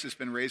Christ has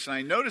been raised. And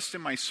I noticed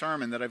in my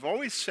sermon that I've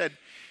always said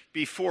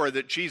before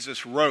that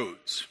Jesus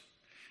rose.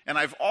 And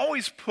I've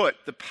always put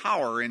the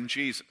power in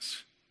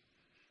Jesus.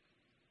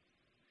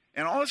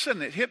 And all of a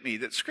sudden it hit me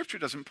that Scripture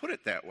doesn't put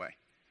it that way.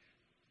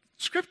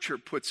 Scripture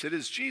puts it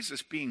as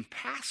Jesus being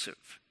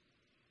passive.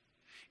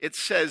 It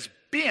says,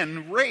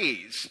 been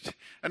raised.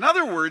 In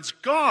other words,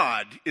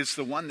 God is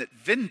the one that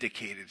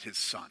vindicated his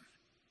Son.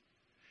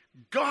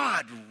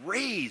 God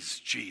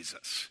raised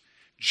Jesus.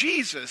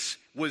 Jesus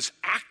was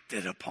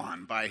acted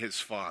upon by his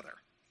Father.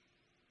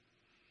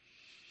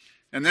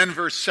 And then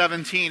verse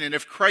 17, and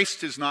if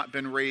Christ has not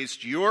been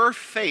raised, your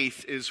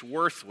faith is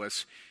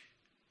worthless.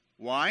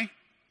 Why?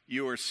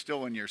 You are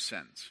still in your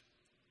sins.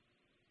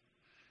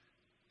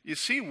 You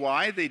see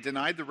why they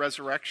denied the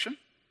resurrection?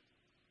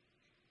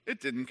 It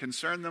didn't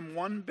concern them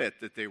one bit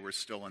that they were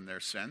still in their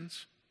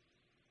sins.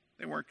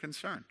 They weren't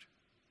concerned.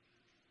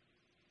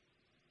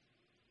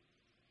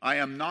 I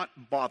am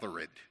not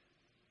bothered.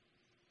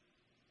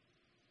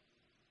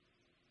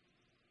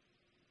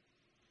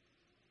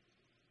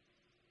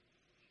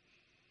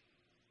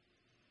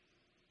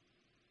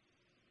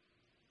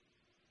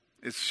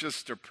 It's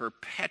just a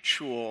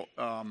perpetual,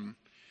 I'm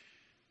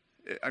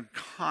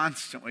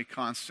constantly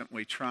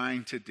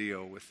trying to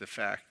deal with the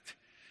fact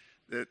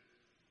that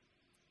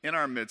in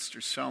our midst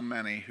are so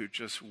many who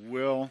just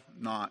will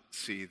not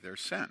see their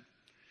sin.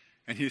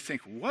 And you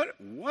think, what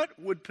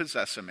would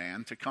possess a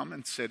man to come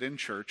and sit in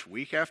church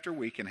week after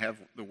week and have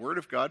the Word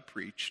of God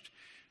preached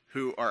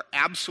who are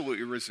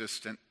absolutely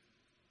resistant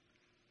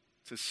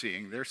to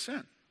seeing their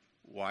sin?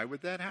 Why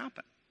would that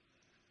happen?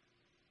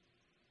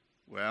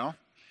 Well,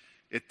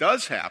 it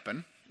does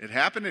happen. It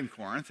happened in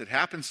Corinth. It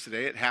happens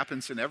today. It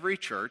happens in every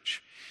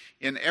church.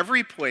 In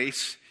every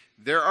place,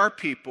 there are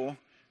people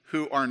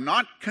who are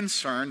not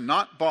concerned,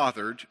 not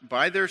bothered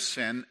by their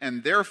sin,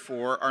 and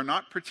therefore are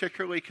not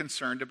particularly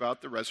concerned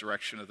about the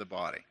resurrection of the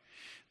body.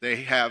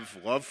 They have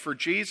love for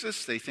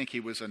Jesus. They think he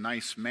was a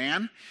nice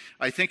man.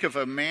 I think of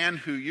a man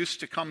who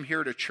used to come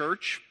here to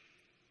church,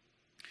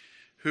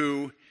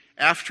 who,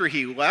 after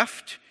he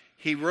left,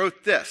 he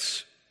wrote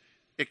this,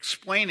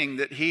 explaining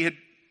that he had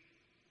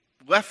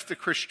left the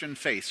Christian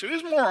faith. So he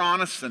was more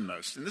honest than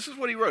most. And this is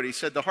what he wrote. He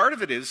said, the heart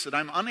of it is that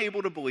I'm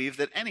unable to believe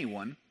that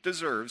anyone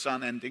deserves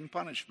unending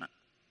punishment.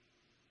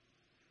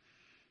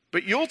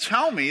 But you'll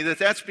tell me that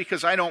that's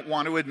because I don't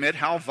want to admit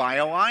how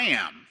vile I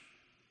am.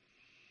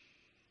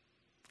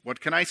 What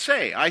can I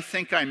say? I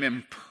think I'm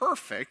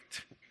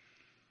imperfect,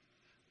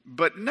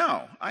 but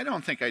no, I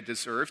don't think I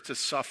deserve to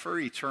suffer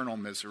eternal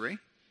misery,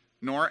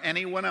 nor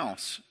anyone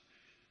else.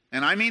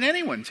 And I mean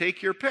anyone,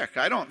 take your pick.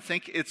 I don't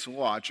think it's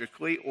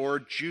logically or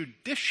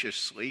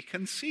judiciously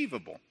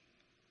conceivable.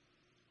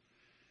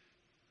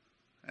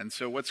 And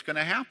so what's going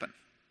to happen?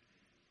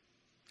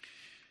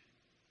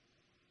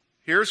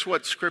 Here's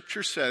what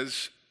Scripture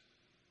says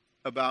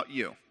about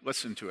you.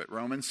 Listen to it,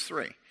 Romans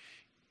 3.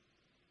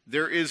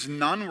 There is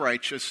none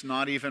righteous,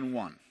 not even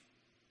one.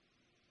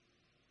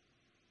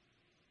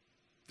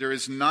 There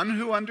is none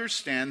who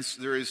understands,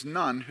 there is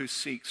none who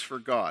seeks for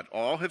God.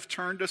 All have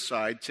turned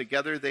aside,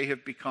 together they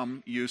have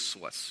become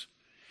useless.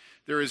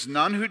 There is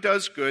none who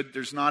does good,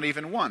 there's not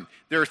even one.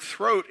 Their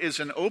throat is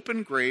an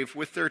open grave,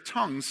 with their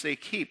tongues they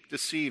keep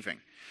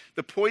deceiving.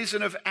 The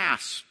poison of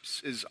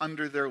asps is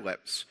under their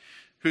lips,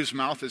 whose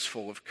mouth is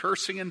full of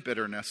cursing and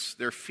bitterness.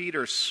 Their feet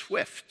are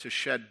swift to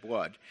shed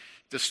blood.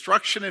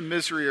 Destruction and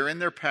misery are in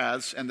their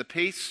paths, and the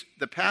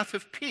path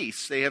of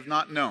peace they have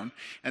not known.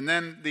 And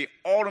then the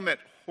ultimate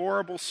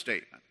horrible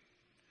statement.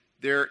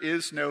 There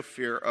is no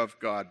fear of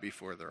God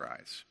before their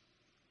eyes.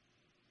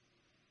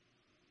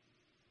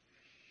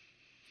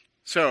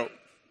 So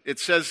it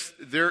says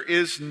there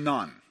is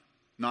none,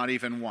 not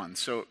even one.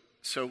 So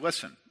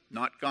listen,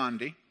 not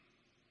Gandhi,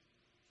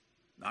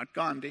 not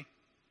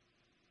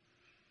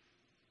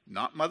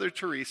Mother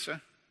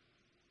Teresa,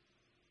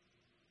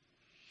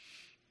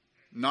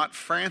 not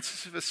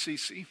Francis of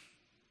Assisi,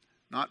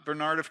 not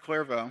Bernard of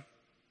Clairvaux,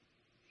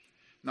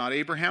 not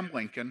Abraham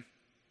Lincoln,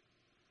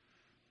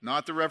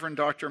 not the Reverend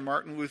Dr.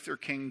 Martin Luther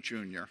King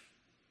Jr.,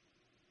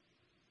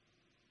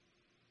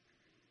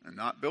 and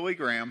not Billy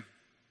Graham,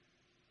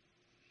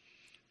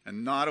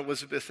 and not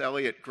Elizabeth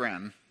Elliott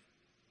Gren,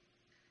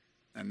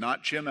 and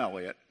not Jim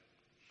Elliot,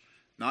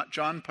 not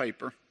John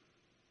Piper,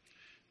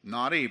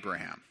 not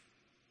Abraham,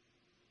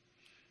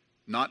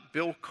 not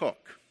Bill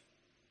Cook,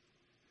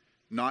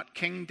 not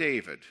King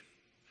David,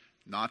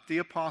 not the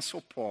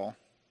Apostle Paul,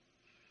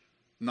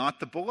 not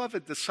the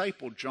beloved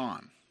disciple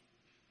John,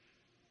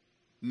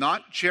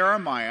 not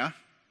Jeremiah,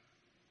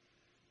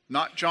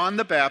 not John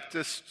the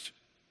Baptist,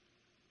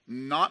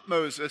 not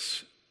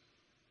Moses,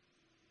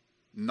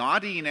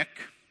 not Enoch,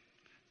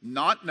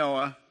 not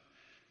Noah,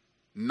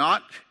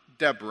 not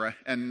Deborah,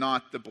 and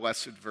not the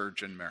Blessed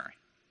Virgin Mary.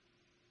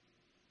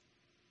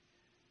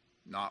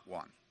 Not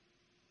one.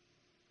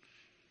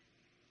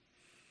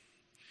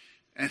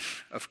 And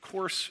of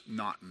course,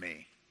 not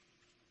me.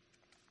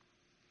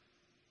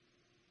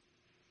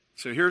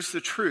 So here's the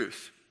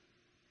truth.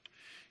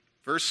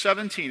 Verse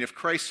 17, if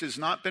Christ has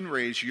not been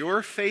raised,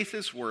 your faith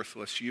is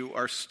worthless. You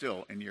are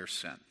still in your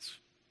sins.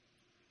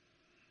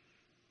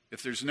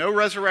 If there's no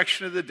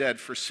resurrection of the dead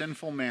for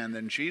sinful man,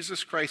 then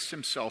Jesus Christ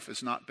himself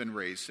has not been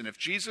raised. And if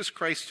Jesus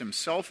Christ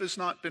himself has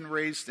not been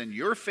raised, then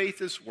your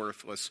faith is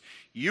worthless.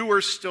 You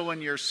are still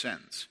in your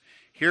sins.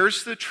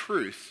 Here's the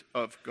truth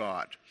of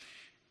God.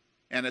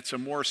 And it's a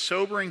more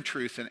sobering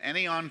truth than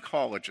any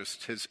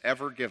oncologist has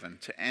ever given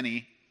to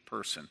any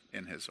person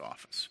in his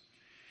office.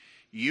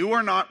 You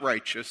are not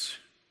righteous.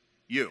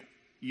 You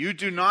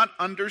do not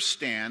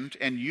understand,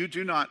 and you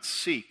do not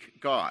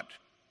seek God.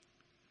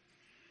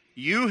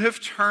 You have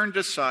turned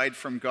aside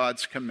from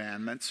God's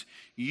commandments.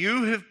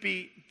 You have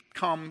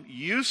become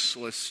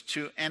useless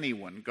to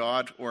anyone,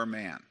 God or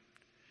man.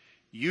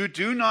 You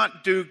do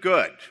not do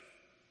good.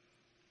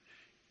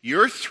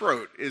 Your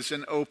throat is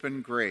an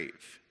open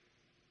grave.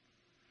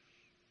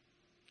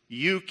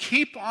 You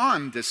keep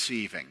on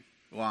deceiving,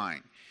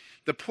 lying.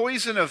 The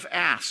poison of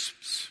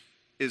asps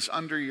is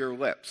under your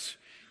lips.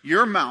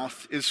 Your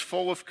mouth is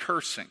full of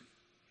cursing.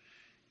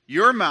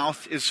 Your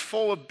mouth is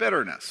full of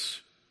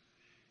bitterness.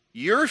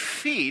 Your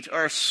feet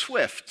are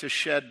swift to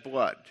shed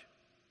blood.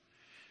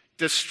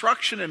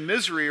 Destruction and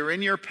misery are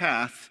in your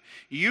path.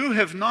 You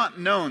have not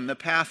known the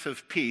path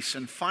of peace.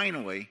 And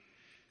finally,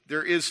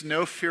 there is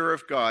no fear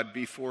of God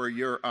before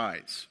your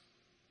eyes.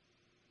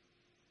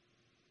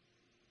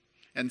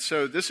 And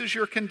so this is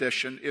your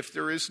condition. If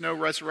there is no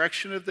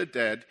resurrection of the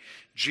dead,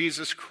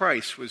 Jesus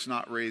Christ was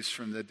not raised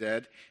from the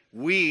dead.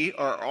 We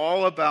are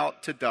all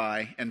about to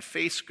die and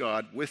face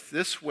God with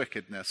this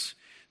wickedness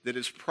that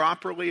is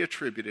properly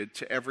attributed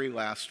to every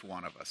last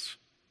one of us.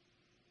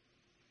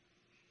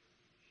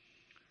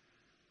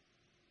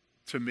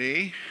 To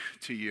me,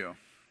 to you,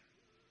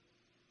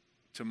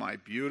 to my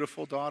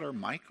beautiful daughter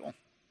Michael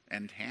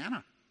and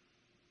Hannah,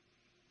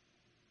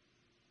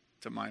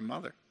 to my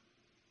mother,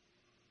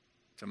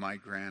 to my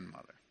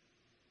grandmother,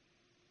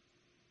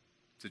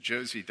 to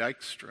Josie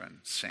Dykstra and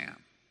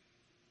Sam.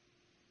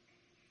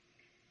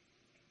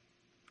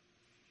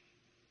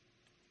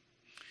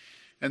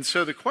 And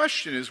so the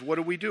question is, what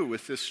do we do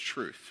with this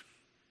truth?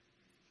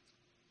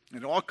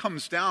 It all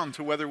comes down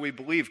to whether we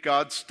believe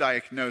God's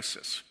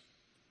diagnosis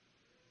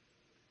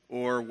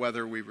or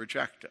whether we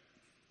reject it.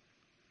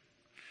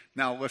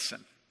 Now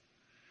listen,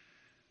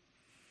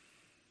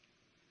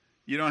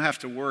 you don't have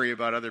to worry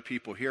about other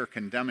people here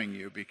condemning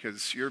you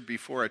because you're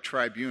before a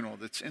tribunal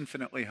that's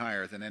infinitely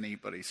higher than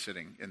anybody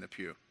sitting in the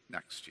pew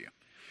next to you.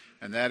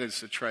 And that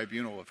is the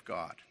tribunal of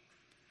God.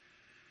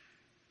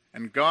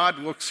 And God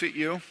looks at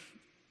you,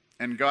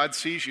 and God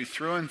sees you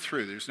through and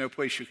through. There's no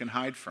place you can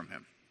hide from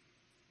him.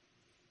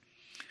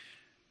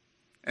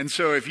 And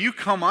so if you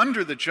come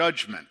under the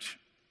judgment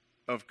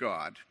of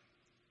God,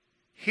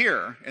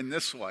 here in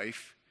this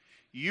life,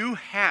 you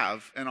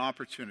have an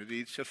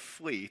opportunity to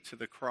flee to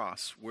the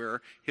cross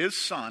where his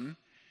son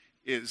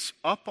is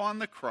up on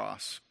the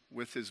cross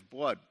with his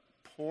blood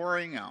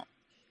pouring out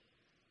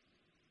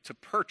to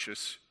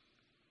purchase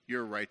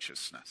your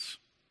righteousness.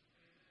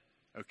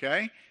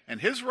 Okay?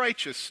 And his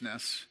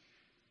righteousness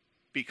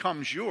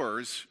becomes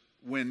yours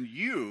when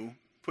you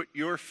put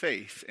your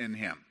faith in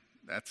him.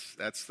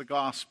 That's the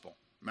gospel.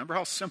 Remember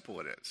how simple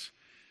it is.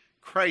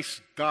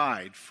 Christ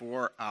died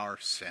for our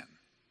sin.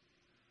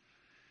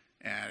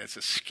 And it's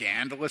a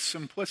scandalous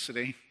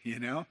simplicity, you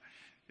know.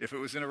 If it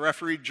was in a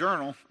refereed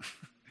journal,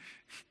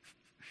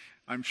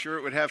 I'm sure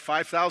it would have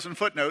 5,000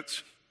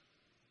 footnotes.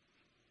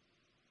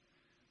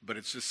 But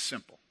it's just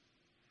simple.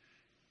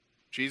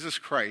 Jesus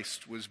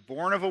Christ was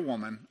born of a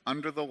woman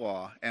under the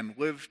law and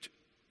lived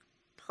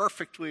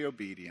perfectly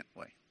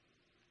obediently,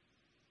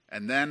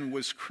 and then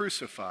was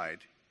crucified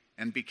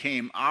and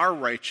became our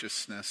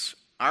righteousness,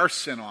 our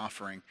sin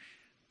offering.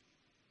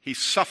 He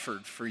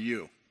suffered for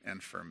you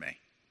and for me.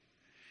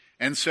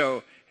 And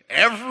so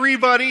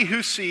everybody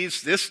who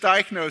sees this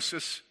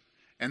diagnosis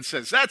and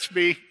says, that's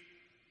me,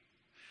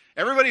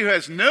 everybody who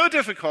has no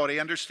difficulty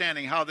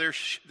understanding how their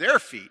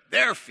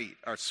feet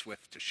are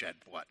swift to shed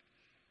blood.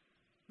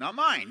 Not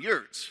mine,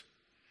 yours.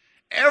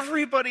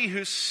 Everybody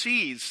who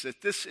sees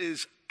that this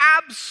is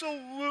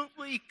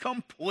absolutely,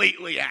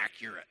 completely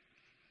accurate,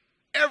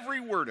 every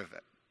word of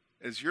it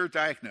is your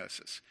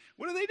diagnosis.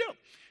 What do?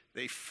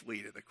 They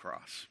flee to the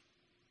cross.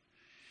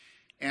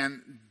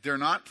 And they're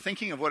not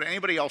thinking of what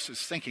anybody else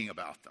is thinking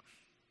about them.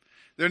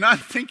 They're not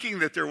thinking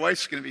that their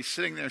wife's going to be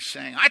sitting there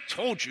saying, I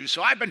told you,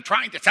 so I've been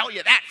trying to tell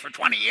you that for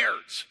 20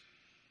 years.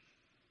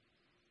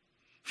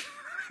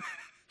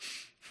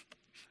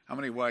 How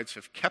many wives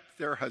have kept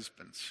their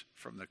husbands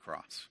from the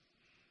cross?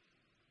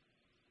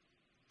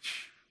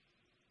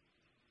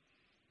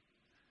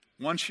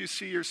 Once you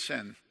see your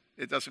sin,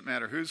 it doesn't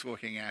matter who's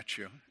looking at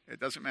you.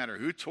 It doesn't matter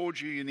who told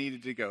you you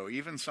needed to go,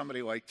 even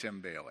somebody like Tim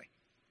Bailey.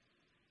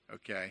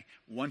 Okay?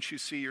 Once you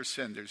see your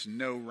sin, there's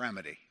no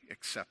remedy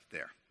except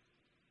there.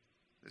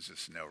 There's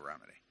just no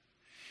remedy.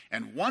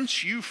 And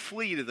once you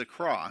flee to the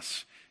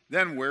cross,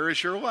 then where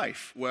is your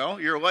life? Well,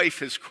 your life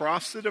has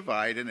crossed the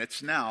divide, and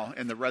it's now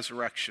in the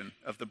resurrection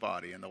of the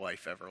body and the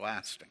life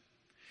everlasting.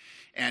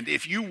 And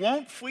if you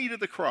won't flee to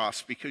the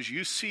cross because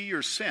you see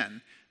your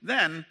sin,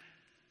 then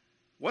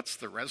what's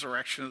the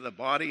resurrection of the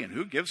body and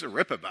who gives a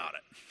rip about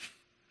it?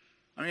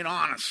 I mean,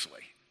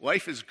 honestly,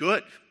 Life is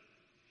good.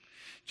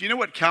 Do you know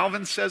what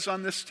Calvin says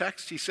on this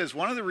text? He says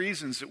one of the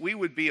reasons that we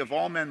would be of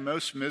all men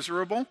most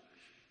miserable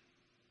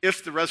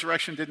if the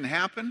resurrection didn't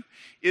happen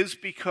is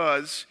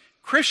because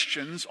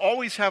Christians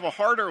always have a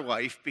harder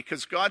life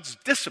because God's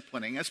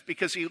disciplining us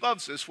because he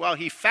loves us while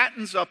he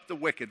fattens up the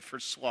wicked for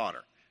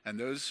slaughter. And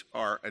those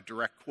are a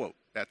direct quote.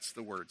 That's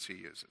the words he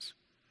uses.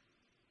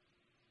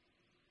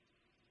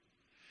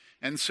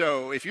 And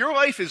so if your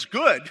life is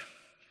good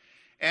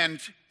and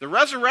the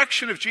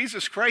resurrection of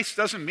Jesus Christ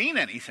doesn't mean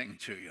anything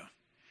to you,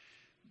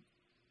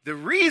 the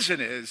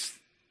reason is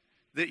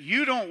that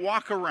you don't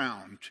walk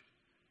around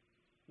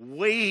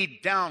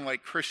weighed down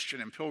like Christian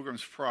in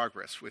Pilgrim's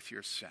Progress with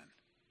your sin.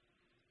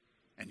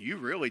 And you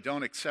really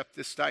don't accept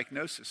this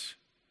diagnosis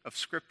of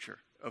Scripture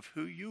of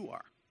who you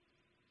are.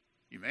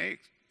 You may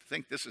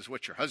think this is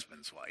what your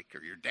husband's like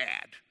or your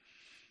dad,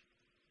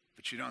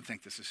 but you don't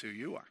think this is who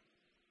you are.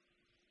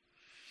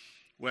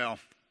 Well,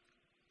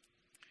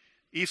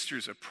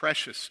 Easter's a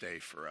precious day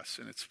for us,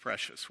 and it's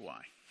precious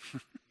why?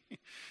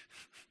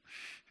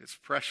 It's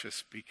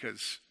precious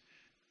because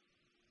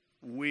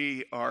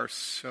we are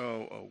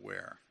so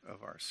aware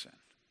of our sin.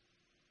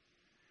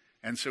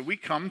 And so we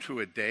come to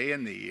a day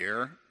in the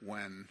year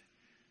when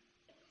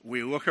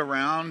we look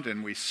around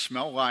and we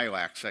smell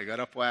lilacs. I got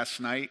up last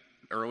night,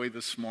 early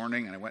this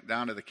morning, and I went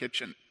down to the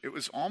kitchen. It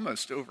was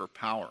almost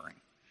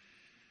overpowering,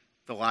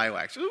 the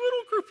lilacs. There's a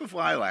little group of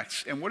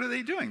lilacs, and what are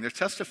they doing? They're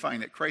testifying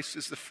that Christ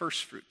is the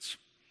first fruits.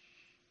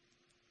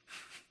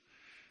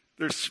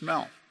 Their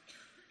smell.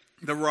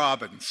 The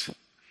robins.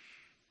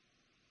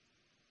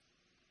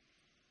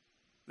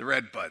 The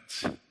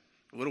redbuds.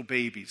 The little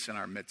babies in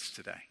our midst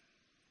today.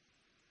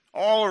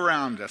 All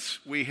around us,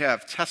 we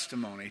have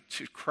testimony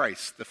to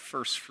Christ, the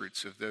first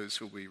fruits of those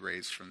who will be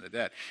raised from the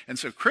dead. And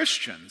so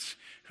Christians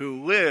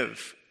who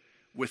live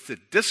with the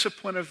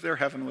discipline of their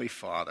Heavenly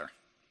Father,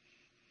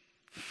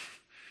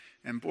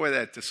 and boy,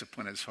 that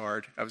discipline is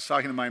hard. I was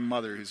talking to my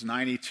mother who's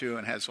 92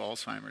 and has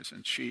Alzheimer's,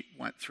 and she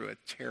went through a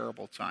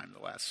terrible time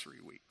the last 3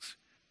 weeks.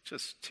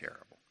 Just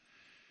terrible.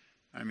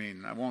 I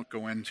mean, I won't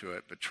go into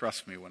it, but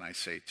trust me when I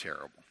say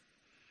terrible.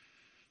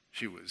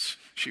 She was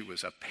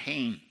a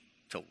pain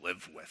to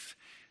live with.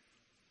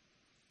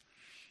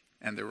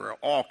 And there were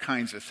all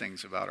kinds of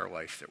things about her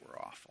life that were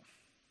awful.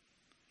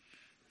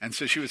 And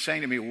so she was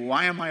saying to me,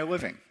 why am I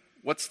living?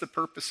 What's the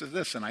purpose of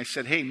this? And I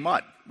said, hey,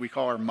 Mud. We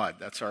call her Mud.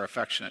 That's our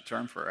affectionate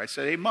term for her. I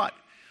said, hey, Mud,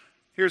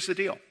 here's the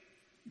deal.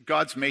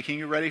 God's making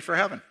you ready for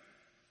heaven.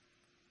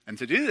 And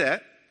to do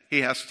that,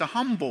 he has to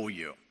humble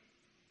you.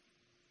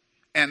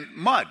 And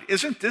Mud,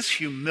 isn't this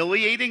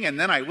humiliating? And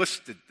then I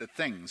listed the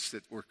things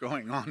that were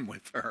going on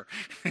with her.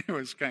 It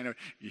was kind of,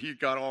 you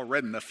got all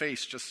red in the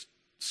face just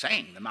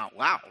saying them out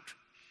loud.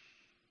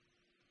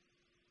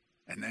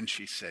 And then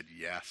she said,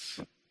 yes.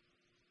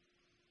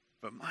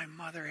 But my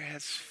mother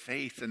has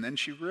faith. And then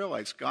she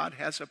realized God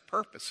has a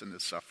purpose in the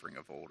suffering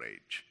of old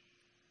age.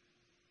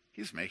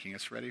 He's making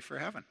us ready for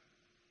heaven.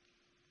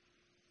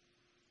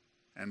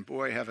 And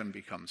boy, heaven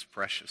becomes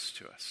precious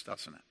to us,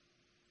 doesn't it?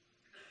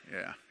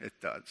 Yeah, it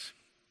does.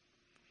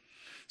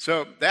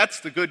 So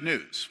that's the good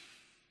news.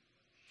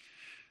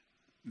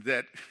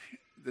 That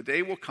the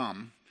day will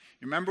come.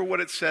 You remember what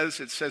it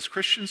says? It says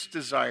Christians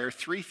desire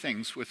three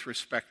things with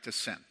respect to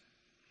sin.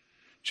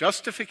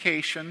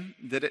 Justification,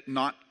 that it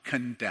not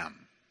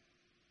condemn.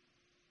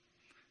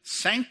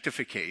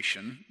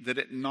 Sanctification, that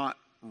it not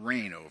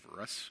reign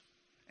over us.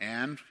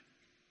 And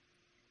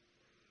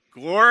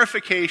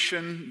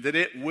glorification, that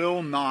it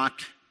will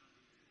not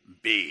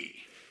be.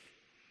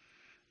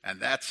 And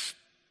that's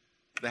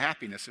the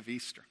happiness of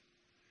Easter.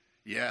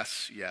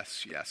 Yes,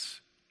 yes,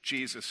 yes.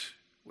 Jesus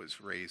was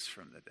raised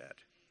from the dead.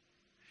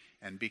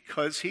 And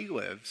because he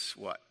lives,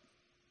 what?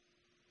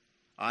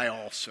 I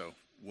also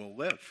will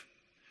live.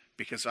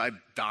 Because I've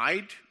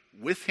died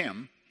with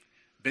him,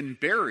 been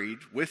buried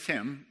with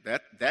him.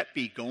 That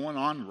be going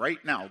on right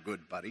now,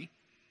 good buddy.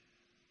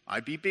 I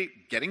be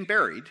getting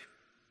buried.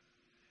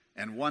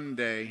 And one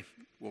day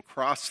we'll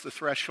cross the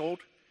threshold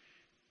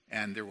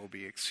and there will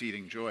be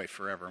exceeding joy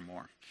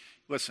forevermore.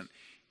 Listen,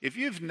 if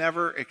you've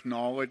never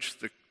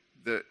acknowledged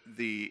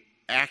the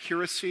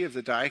accuracy of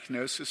the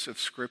diagnosis of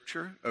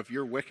Scripture of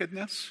your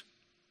wickedness,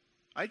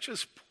 I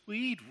just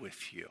plead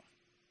with you.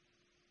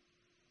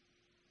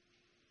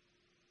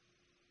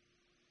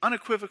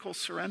 Unequivocal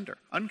surrender,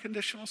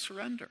 unconditional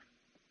surrender.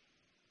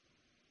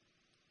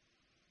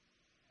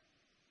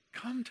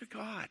 Come to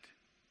God.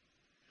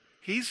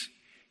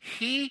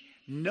 He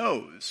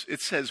knows.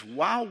 It says,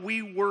 while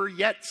we were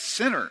yet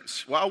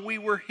sinners, while we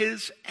were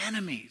his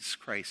enemies,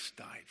 Christ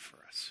died for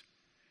us.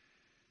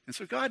 And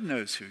so God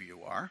knows who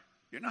you are.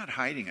 You're not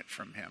hiding it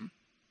from him.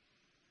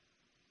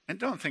 And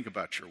don't think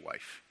about your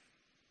wife.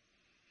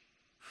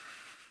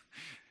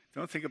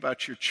 Don't think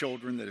about your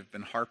children that have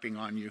been harping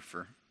on you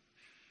for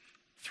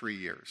 3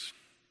 years.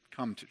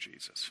 Come to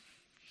Jesus.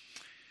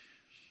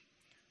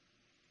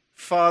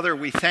 Father,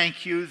 we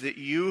thank you that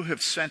you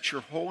have sent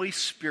your Holy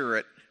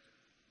Spirit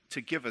to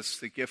give us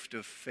the gift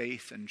of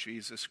faith in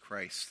Jesus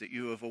Christ, that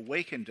you have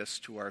awakened us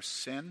to our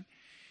sin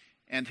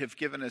and have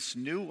given us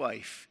new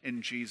life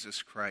in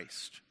Jesus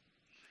Christ.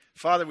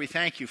 Father, we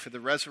thank you for the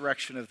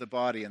resurrection of the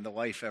body and the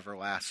life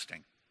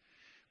everlasting.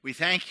 We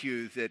thank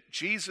you that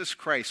Jesus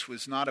Christ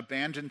was not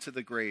abandoned to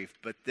the grave,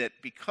 but that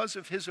because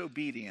of his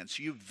obedience,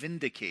 you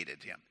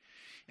vindicated him.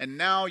 And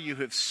now you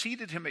have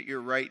seated him at your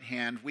right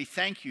hand. We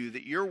thank you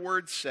that your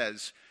word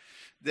says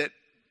that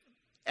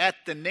at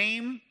the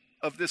name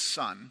of this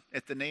Son,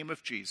 at the name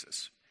of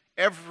Jesus,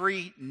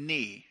 every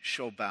knee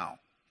shall bow.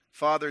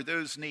 Father,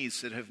 those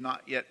knees that have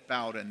not yet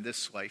bowed in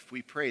this life,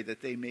 we pray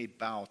that they may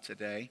bow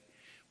today.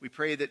 We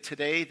pray that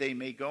today they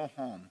may go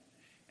home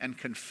and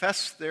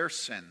confess their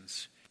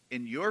sins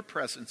in your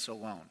presence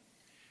alone,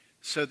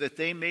 so that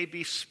they may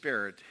be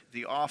spared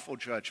the awful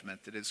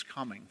judgment that is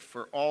coming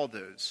for all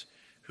those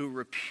who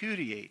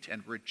repudiate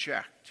and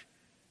reject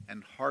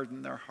and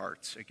harden their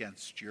hearts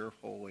against your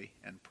holy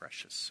and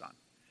precious Son.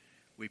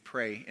 We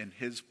pray in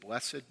his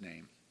blessed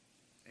name.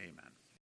 Amen.